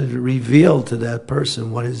Krishna revealed to that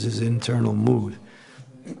person what is his internal mood.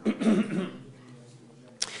 And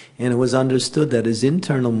it was understood that his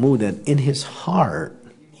internal mood, that in his heart,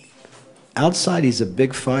 outside he's a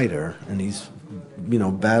big fighter, and he's, you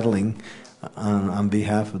know, battling on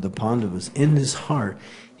behalf of the Pandavas. In his heart,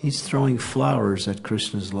 he's throwing flowers at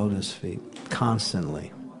Krishna's lotus feet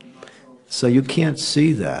constantly. So you can't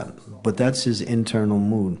see that, but that's his internal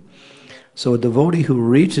mood. So a devotee who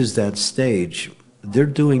reaches that stage, they're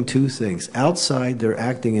doing two things. Outside, they're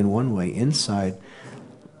acting in one way. Inside,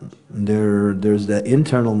 there's that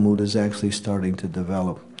internal mood is actually starting to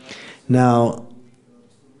develop. Now,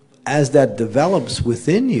 as that develops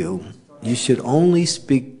within you, you should only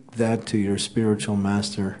speak that to your spiritual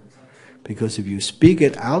master, because if you speak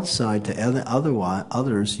it outside to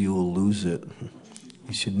others, you will lose it.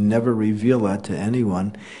 You should never reveal that to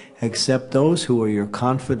anyone, except those who are your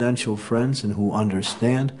confidential friends and who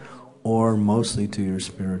understand, or mostly to your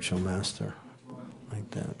spiritual master,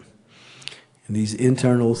 like that. And these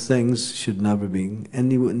internal things should never be,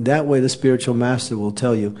 and that way the spiritual master will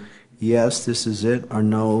tell you, yes, this is it, or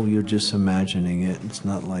no, you're just imagining it. It's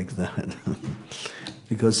not like that.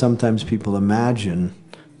 Because sometimes people imagine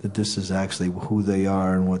that this is actually who they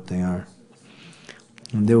are and what they are.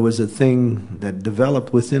 And there was a thing that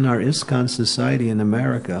developed within our ISKCON society in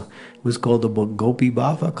America. It was called the Gopi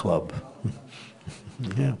Bhava Club.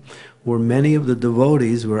 Yeah. Where many of the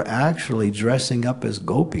devotees were actually dressing up as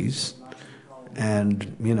gopis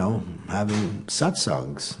and, you know, having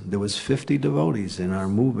satsangs. There was 50 devotees in our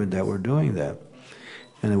movement that were doing that.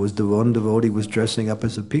 And it was the one devotee was dressing up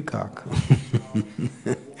as a peacock.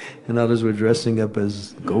 And others were dressing up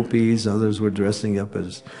as gopis, others were dressing up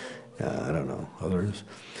as, I don't know, others.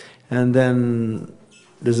 And then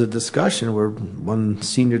there's a discussion where one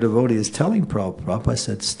senior devotee is telling Prabhupada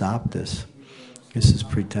said, stop this. This is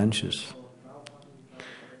pretentious.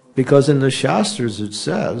 Because in the Shastras it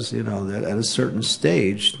says, you know, that at a certain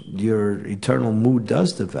stage your eternal mood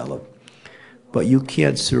does develop, but you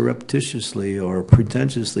can't surreptitiously or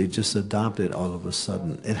pretentiously just adopt it all of a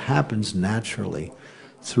sudden. It happens naturally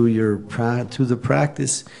through the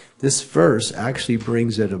practice. This verse actually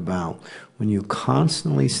brings it about. When you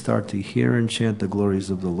constantly start to hear and chant the glories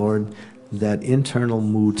of the Lord, that internal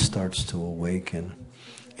mood starts to awaken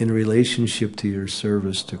in relationship to your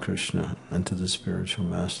service to Krishna and to the spiritual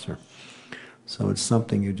master. So it's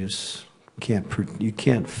something you just can't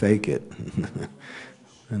fake it.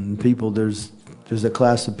 And people, there's a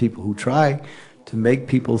class of people who try to make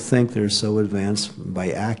people think they're so advanced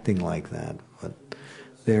by acting like that. But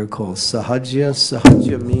they're called sahajya.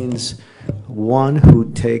 Sahajya means one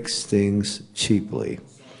who takes things cheaply.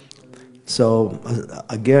 So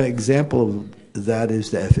again, example of that is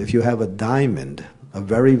that if you have a diamond, a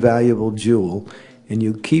very valuable jewel, and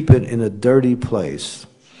you keep it in a dirty place,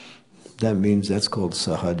 that means that's called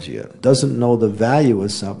sahajya. Doesn't know the value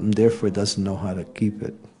of something, therefore doesn't know how to keep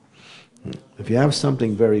it. If you have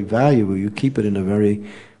something very valuable, you keep it in a very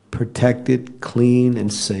protected, clean,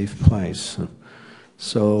 and safe place.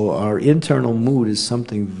 So our internal mood is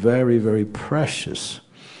something very, very precious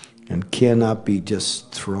and cannot be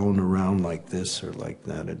just thrown around like this or like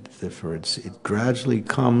that. It gradually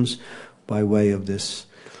comes by way of this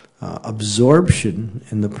absorption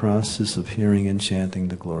in the process of hearing and chanting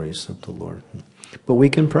the glories of the Lord. But we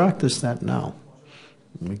can practice that now.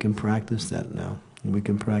 We can practice that now. We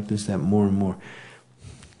can practice that more and more.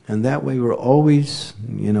 And that way we're always,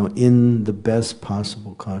 you know, in the best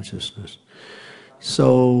possible consciousness.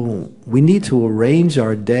 So we need to arrange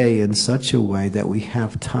our day in such a way that we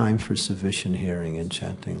have time for sufficient hearing and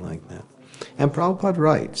chanting like that. And Prabhupada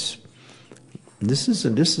writes, this is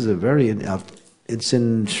a very, it's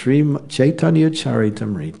in Sri Chaitanya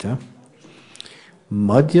Charitamrita,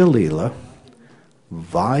 Madhya Lila,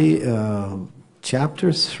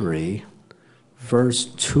 chapter 3, verse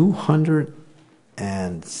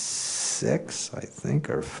 206, I think,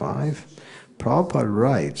 or 5. Prabhupada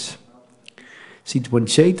writes, see, when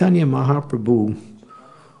Chaitanya Mahaprabhu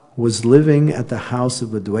was living at the house of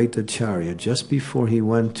Advaita Acharya just before he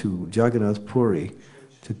went to Jagannath Puri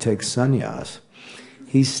to take sannyas,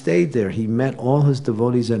 he stayed there. He met all his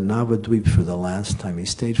devotees at Navadvip for the last time. He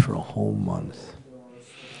stayed for a whole month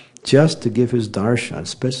just to give his darshan,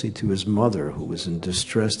 especially to his mother who was in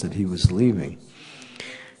distress that he was leaving.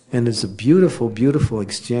 And it's a beautiful, beautiful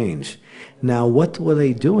exchange. Now, what were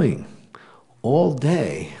they doing? All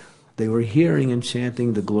day they were hearing and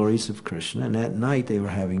chanting the glories of Krishna, and at night they were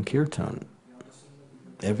having kirtan.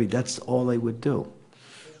 That's all they would do.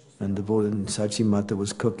 and Sachimata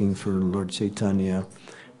was cooking for Lord Chaitanya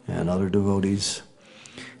and other devotees.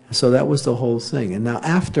 So that was the whole thing. And now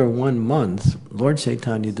after 1 month, Lord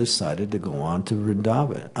Chaitanya decided to go on to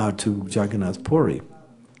Vrindavan, to Jagannath Puri.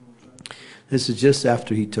 This is just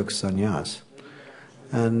after he took sannyas.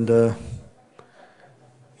 And,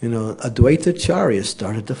 Advaita Charya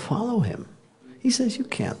started to follow him. He says, you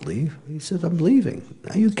can't leave. He said, I'm leaving.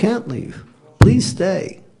 No, you can't leave. Please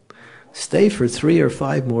stay. Stay for 3 or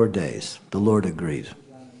 5 more days. The Lord agreed.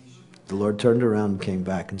 The Lord turned around and came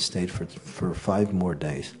back and stayed for 5 more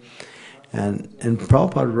days. And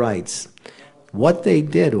Prabhupada writes, what they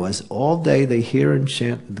did was all day they hear and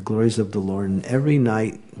chant the glories of the Lord, and every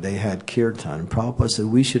night they had kirtan. Prabhupada said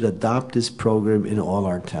we should adopt this program in all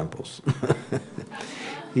our temples.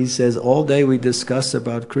 He says all day we discuss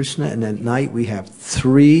about Krishna, and at night we have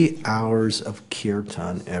 3 hours of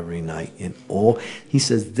kirtan every night in all. He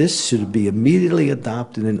says this should be immediately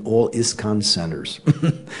adopted in all ISKCON centers.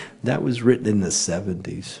 That was written in the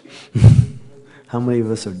 70s. How many of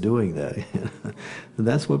us are doing that?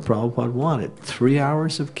 That's what Prabhupada wanted. 3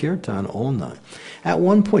 hours of kirtan all night. At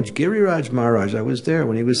one point, Giriraj Maharaj, I was there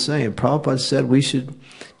when he was saying, Prabhupada said we should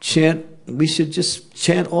just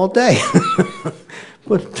chant all day.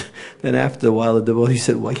 But then after a while, the devotee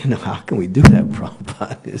said, well, how can we do that,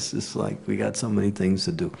 Prabhupada? It's just like, we got so many things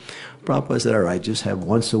to do. Prabhupada said, all right, just have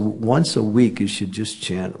once a week, you should just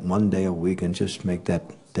chant 1 day a week and just make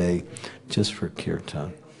that day just for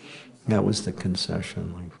kirtan. That was the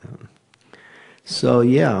concession like that. So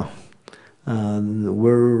yeah,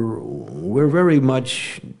 we're very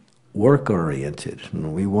much work-oriented.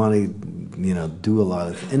 We want to, do a lot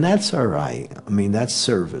of, and that's all right. I mean, that's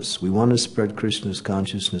service. We want to spread Krishna's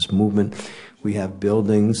consciousness movement. We have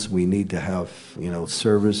buildings. We need to have,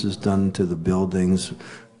 services done to the buildings.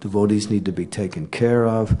 Devotees need to be taken care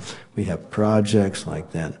of. We have projects like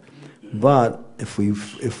that. But if we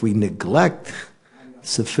neglect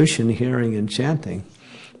sufficient hearing and chanting,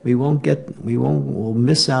 we'll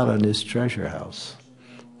miss out on this treasure house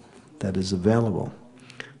that is available.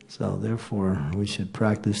 So therefore, we should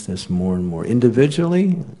practice this more and more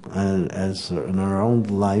individually, as in our own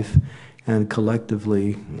life, and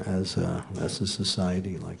collectively as a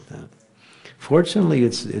society like that. Fortunately,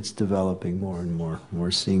 it's developing more and more.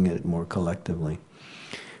 We're seeing it more collectively.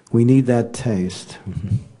 We need that taste.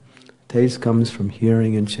 Taste comes from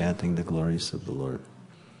hearing and chanting the glories of the Lord.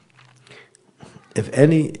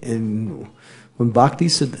 When Bhakti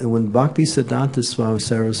Siddhanta Swami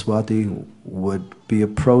Saraswati would be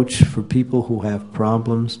approached for people who have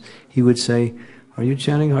problems, he would say, are you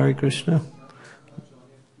chanting Hare Krishna?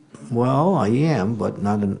 Well, I am, but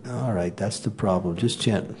not all right, that's the problem. Just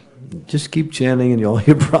chant. Just keep chanting and all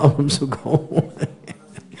your problems will go away.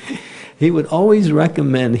 He would always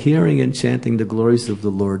recommend hearing and chanting the glories of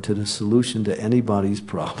the Lord to the solution to anybody's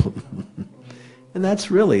problem. And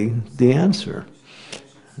that's really the answer.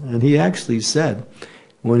 And he actually said,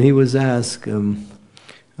 when he was asked, well,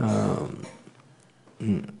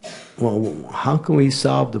 how can we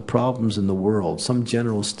solve the problems in the world? Some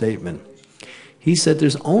general statement. He said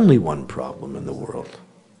there's only one problem in the world.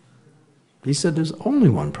 He said there's only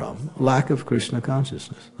one problem, lack of Krishna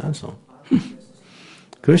consciousness. That's all.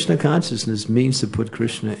 Krishna consciousness means to put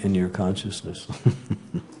Krishna in your consciousness.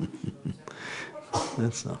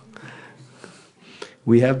 That's all.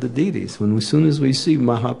 We have the deities. As soon as we see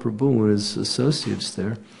Mahaprabhu and his associates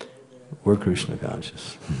there, we're Krishna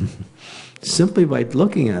conscious. Simply by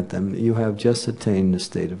looking at them, you have just attained the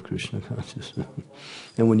state of Krishna consciousness.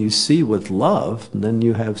 And when you see with love, then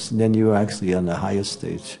you're actually on the highest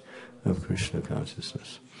stage of Krishna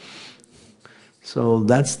consciousness. So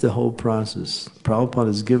that's the whole process. Prabhupada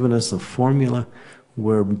has given us a formula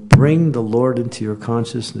where bring the Lord into your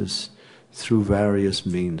consciousness through various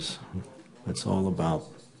means. It's all about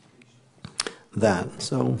that.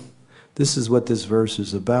 So this is what this verse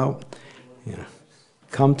is about. Yeah.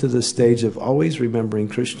 Come to the stage of always remembering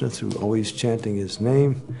Krishna through always chanting his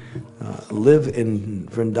name. Live in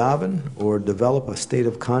Vrindavan, or develop a state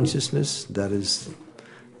of consciousness that is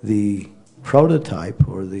the prototype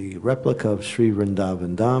or the replica of Sri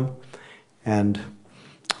Vrindavan Dham, and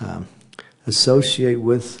associate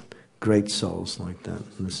with great souls like that.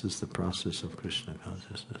 And this is the process of Krishna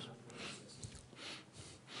consciousness.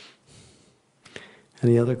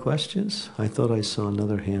 Any other questions? I thought I saw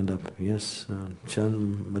another hand up. Yes,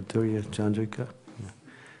 Madhurya Chandrika. Yeah.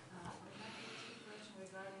 Question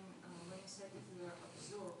regarding when you said if we are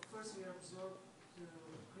absorbed, first we are absorbed to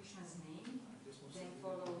Krishna's name, then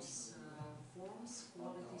follows forms,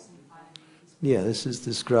 qualities, and finally. Yeah, this is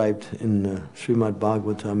described in Srimad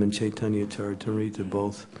Bhagavatam and Chaitanya Charitamrita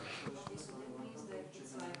both. So that means that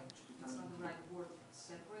it's like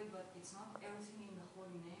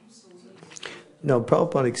No,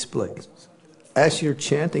 Prabhupada explains. As you're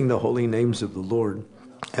chanting the holy names of the Lord,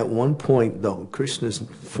 at one point, though, Krishna's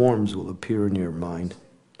forms will appear in your mind.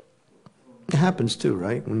 It happens too,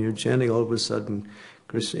 right? When you're chanting, all of a sudden,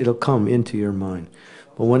 Krishna, it'll come into your mind.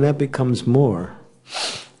 But when that becomes more,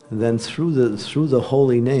 then through the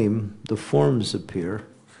holy name, the forms appear,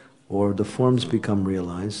 or the forms become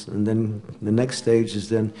realized, and then the next stage is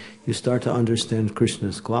then you start to understand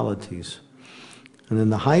Krishna's qualities. And then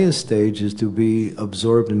the highest stage is to be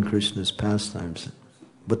absorbed in Krishna's pastimes.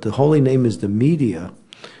 But the holy name is the media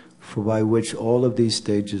for by which all of these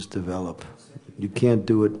stages develop. You can't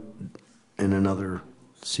do it in another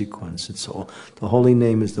sequence. It's all, the holy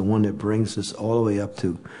name is the one that brings us all the way up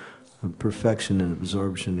to perfection and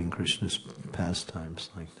absorption in Krishna's pastimes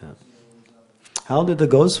like that. How did the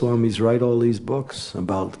Goswamis write all these books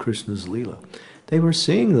about Krishna's Leela? They were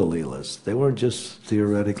seeing the Leelas. They weren't just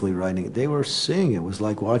theoretically writing it. They were seeing it. It was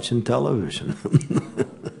like watching television.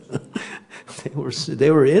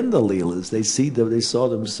 They were in the Leelas. They saw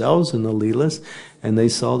themselves in the Leelas, and they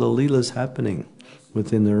saw the Leelas happening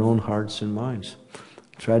within their own hearts and minds.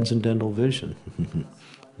 Transcendental vision.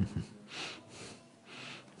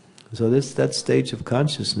 So that stage of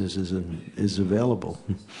consciousness is available.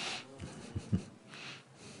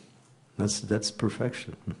 That's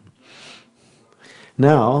perfection.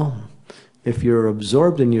 Now, if you're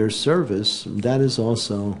absorbed in your service, that is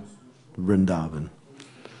also Vrindavan.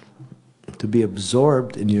 To be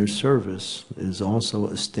absorbed in your service is also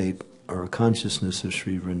a state or a consciousness of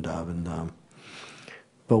Sri Vrindavan Dham.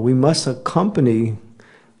 But we must accompany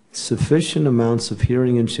sufficient amounts of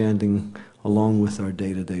hearing and chanting along with our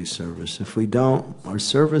day-to-day service. If we don't, our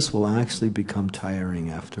service will actually become tiring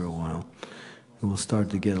after a while. We'll start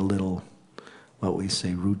to get a little, what we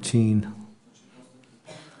say, routine.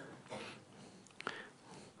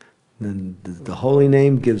 Then the holy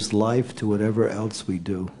name gives life to whatever else we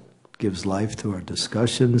do. Gives life to our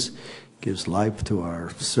discussions, gives life to our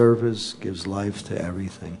service, gives life to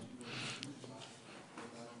everything.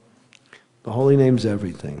 The holy name's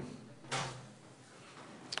everything.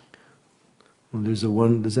 Well, there's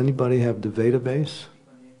does anybody have the database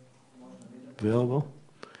available?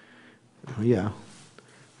 Yeah.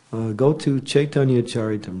 Go to Chaitanya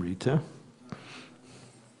Charitamrita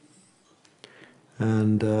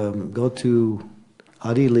and go to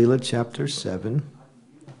Adi Leela chapter 7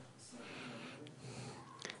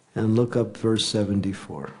 and look up verse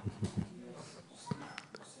 74.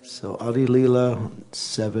 So Adi Leela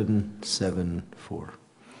 774.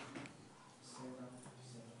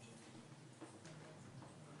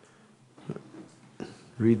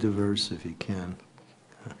 Read the verse if you can.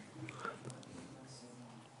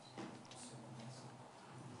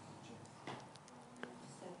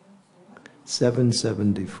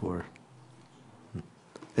 774.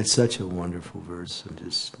 It's such a wonderful verse, and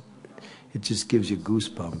it just gives you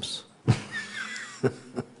goosebumps.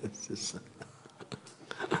 It's just,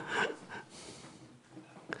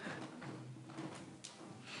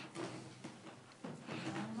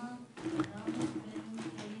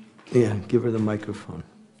 yeah, give her the microphone.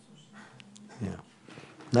 Yeah,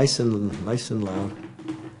 nice and loud.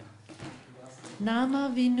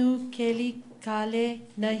 Nama vinu keli kale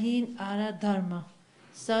nahin ara dharma.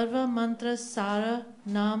 Sarva mantra sara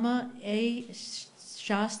nama a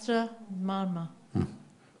shastra marma.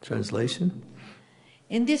 Translation?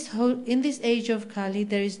 In this age of Kali,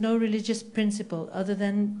 there is no religious principle other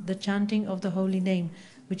than the chanting of the holy name,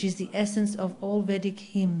 which is the essence of all Vedic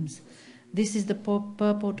hymns. This is the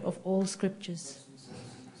purport of all scriptures.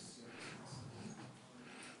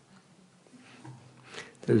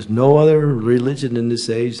 There's no other religion in this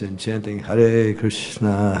age than chanting Hare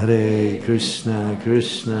Krishna, Krishna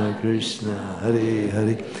Krishna, Hare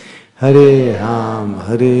Hare, Hare Ram,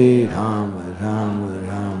 Ram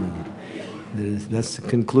Ram. That's the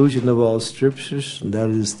conclusion of all scriptures, and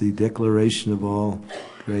that is the declaration of all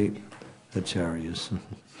great acharyas.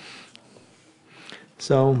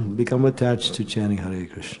 So, become attached to chanting Hare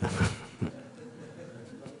Krishna.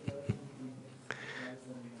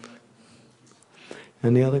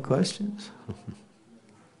 Any other questions?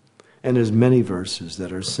 And there's many verses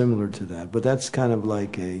that are similar to that, but that's kind of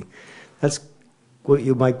like that's what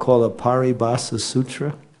you might call a Paribhasa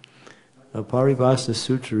Sutra. A Paribhasa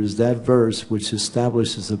Sutra is that verse which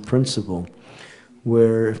establishes a principle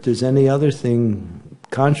where if there's any other thing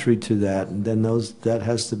contrary to that, then that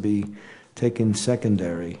has to be taken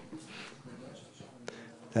secondary.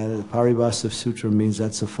 That Paribhasa Sutra means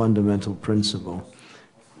that's a fundamental principle,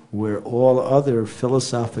 where all other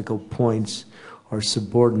philosophical points are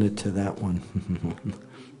subordinate to that one.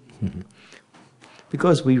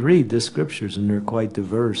 Because we read the scriptures and they're quite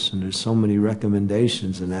diverse and there's so many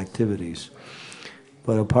recommendations and activities.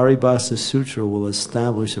 But a Paribhasa Sutra will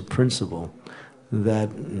establish a principle that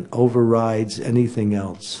overrides anything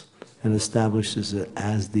else and establishes it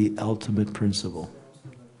as the ultimate principle,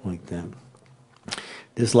 like that.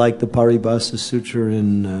 Just like the Paribhasa Sutra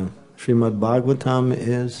in Srimad Bhagavatam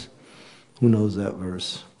is, who knows that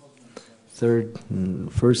verse?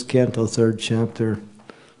 First canto, 3rd chapter,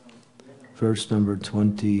 verse number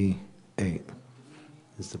 28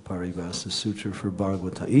 is the Paribhasa Sutra for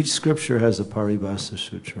Bhagavatam. Each scripture has a Paribhasa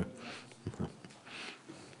Sutra.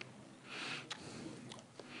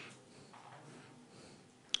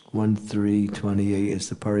 1.3.28 is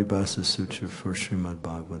the Paribhasa Sutra for Srimad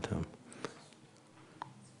Bhagavatam.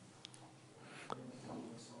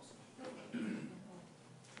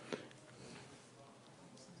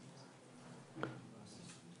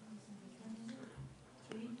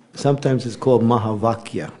 Sometimes it's called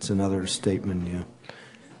Mahavakya. It's another statement, yeah.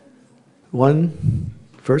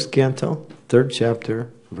 1st canto, 3rd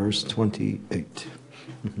chapter, verse 28.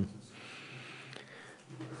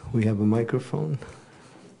 We have a microphone.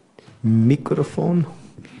 Microphone.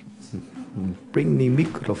 Bring the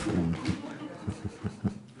microphone.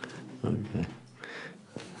 Okay.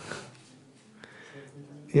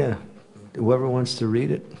 Yeah. Whoever wants to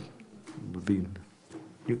read it,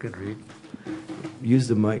 you can read. Use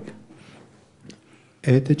the mic.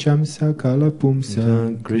 Etacham sakala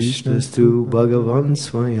pumsa Krishnastu Bhagavan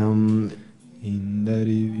Swayam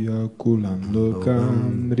Indarivya kulam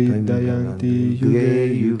lokam ridayanti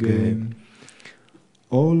yuge yuge.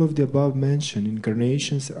 All of the above mentioned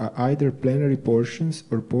incarnations are either plenary portions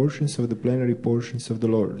or portions of the plenary portions of the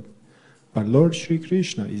Lord. But Lord Sri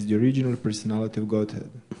Krishna is the original personality of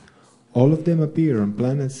Godhead. All of them appear on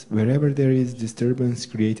planets wherever there is disturbance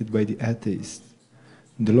created by the atheists.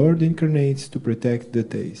 The Lord incarnates to protect the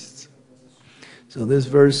theists. So this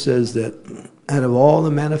verse says that out of all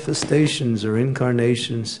the manifestations or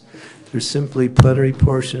incarnations, there's simply plenary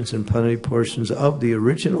portions and plenary portions of the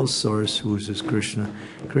original source, who is Krishna.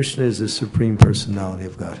 Krishna is the Supreme Personality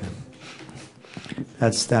of Godhead.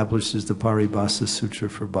 That establishes the Paribhasa Sutra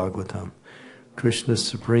for Bhagavatam. Krishna is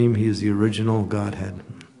supreme, he is the original Godhead.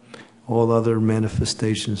 All other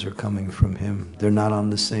manifestations are coming from him. They're not on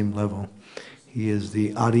the same level. He is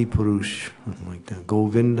the Adi Purush, like that.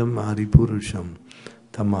 Govindam Adi Purusham,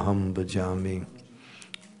 Tamaham Bhajami.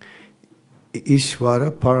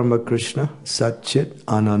 Ishvara Parama Krishna, Satchit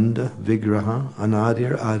Ananda Vigraha,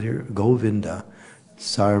 Anadir Adir Govinda,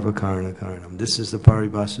 Sarva Karna Karnam. This is the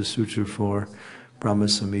Paribhasa Sutra for Brahma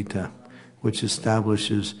Samhita, which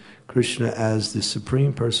establishes Krishna as the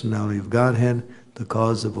Supreme Personality of Godhead, the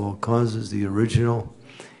cause of all causes, the original.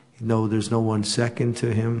 No, there's no one second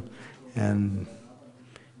to him. And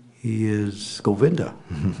he is Govinda.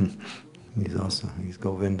 He's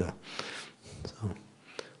Govinda.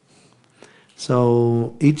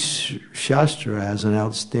 So each Shastra has an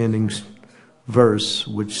outstanding verse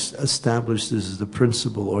which establishes the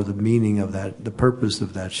principle or the meaning of that, the purpose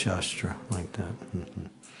of that Shastra, like that.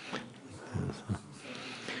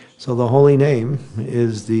 So the holy name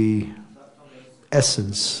is the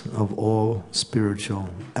essence of all spiritual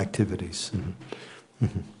activities.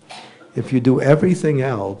 If you do everything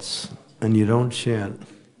else and you don't chant,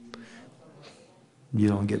 you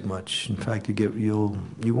don't get much. In fact, you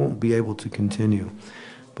won't be able to continue.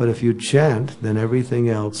 But if you chant, then everything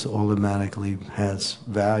else automatically has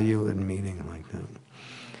value and meaning, like that.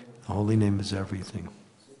 The holy name is everything.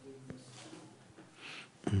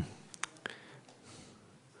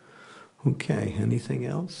 Okay, anything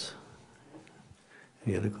else?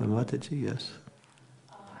 Any other Mataji? Yes.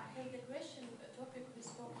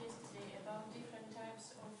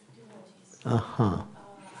 Uh-huh. I heard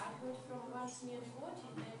from one senior devotee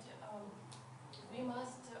that we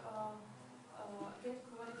must get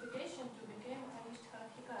qualification to become Kanishta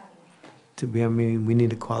Adhikari. We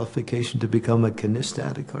need a qualification to become a Kanishta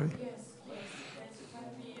Adhikari? Yes. That when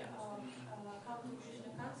we come to Krishna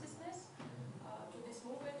consciousness, to this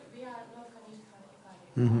movement, we are not Kanishta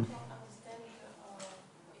Adhikari. Mm-hmm. How to understand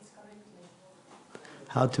it's correctly?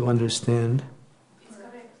 How to understand?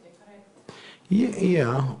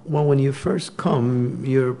 Yeah. Well, when you first come,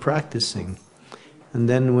 you're practicing. And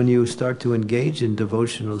then when you start to engage in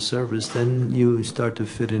devotional service, then you start to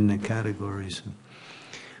fit in the categories.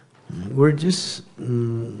 We're just,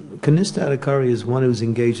 Kanishta Adhikari is one who's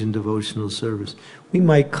engaged in devotional service. We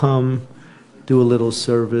might come, do a little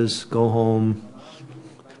service, go home.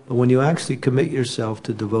 But when you actually commit yourself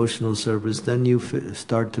to devotional service, then you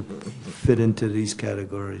start to fit into these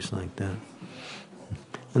categories like that.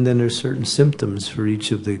 And then there's certain symptoms for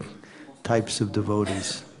each of the types of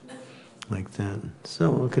devotees, like that.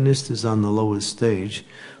 So Kanista is on the lowest stage,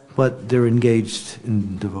 but they're engaged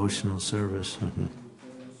in devotional service,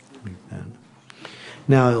 like that.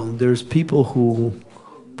 Now, there's people who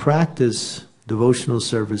practice devotional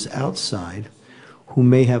service outside who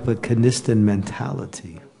may have a Kanistan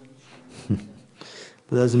mentality.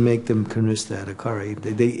 It doesn't make them Kanista Adhikari.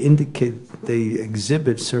 They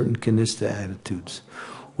exhibit certain Kanista attitudes.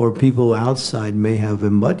 Or people outside may have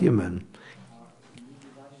Madhyaman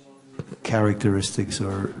characteristics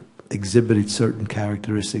or exhibited certain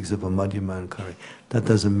characteristics of a Madhyamadhikari. That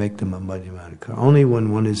doesn't make them a Madhyamadhikari. Only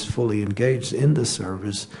when one is fully engaged in the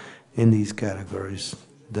service in these categories,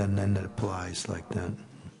 then it applies like that.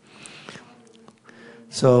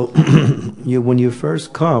 So, when you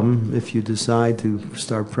first come, if you decide to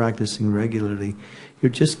start practicing regularly, you're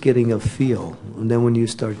just getting a feel. And then when you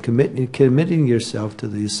start committing yourself to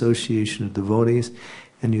the association of devotees,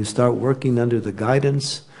 and you start working under the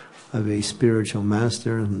guidance of a spiritual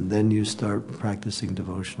master, and then you start practicing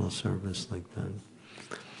devotional service like that.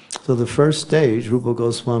 So the first stage, Rupa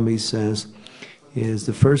Goswami says, is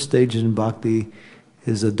the first stage in bhakti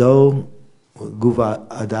is adau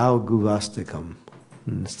guvastikam.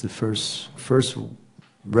 And it's the first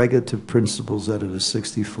regulative principles out of the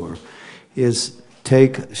 64, is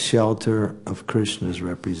take shelter of Krishna's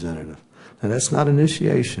representative. Now that's not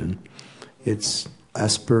initiation, it's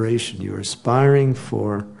aspiration. You're aspiring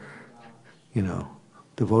for,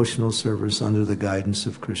 devotional service under the guidance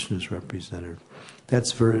of Krishna's representative.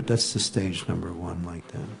 That's the stage number one, like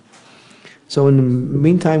that. So in the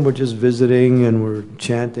meantime, we're just visiting and we're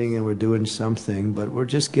chanting and we're doing something, but we're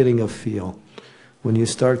just getting a feel. When you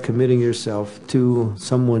start committing yourself to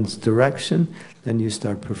someone's direction, then you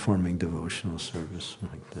start performing devotional service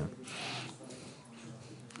like that.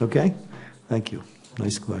 Okay? Thank you.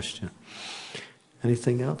 Nice question.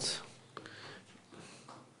 Anything else?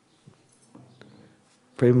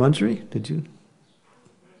 Prema Manjari, did you?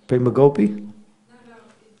 Prema Gopi?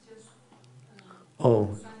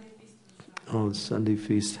 No, it's just Sunday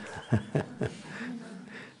feast.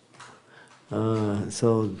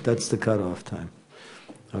 So that's the cutoff time.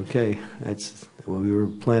 Okay, that's well, we were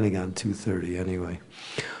planning on 2:30 anyway.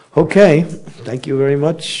 Okay, thank you very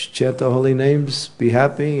much. Chant the holy names, be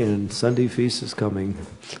happy, and Sunday feast is coming.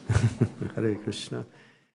 Hare Krishna.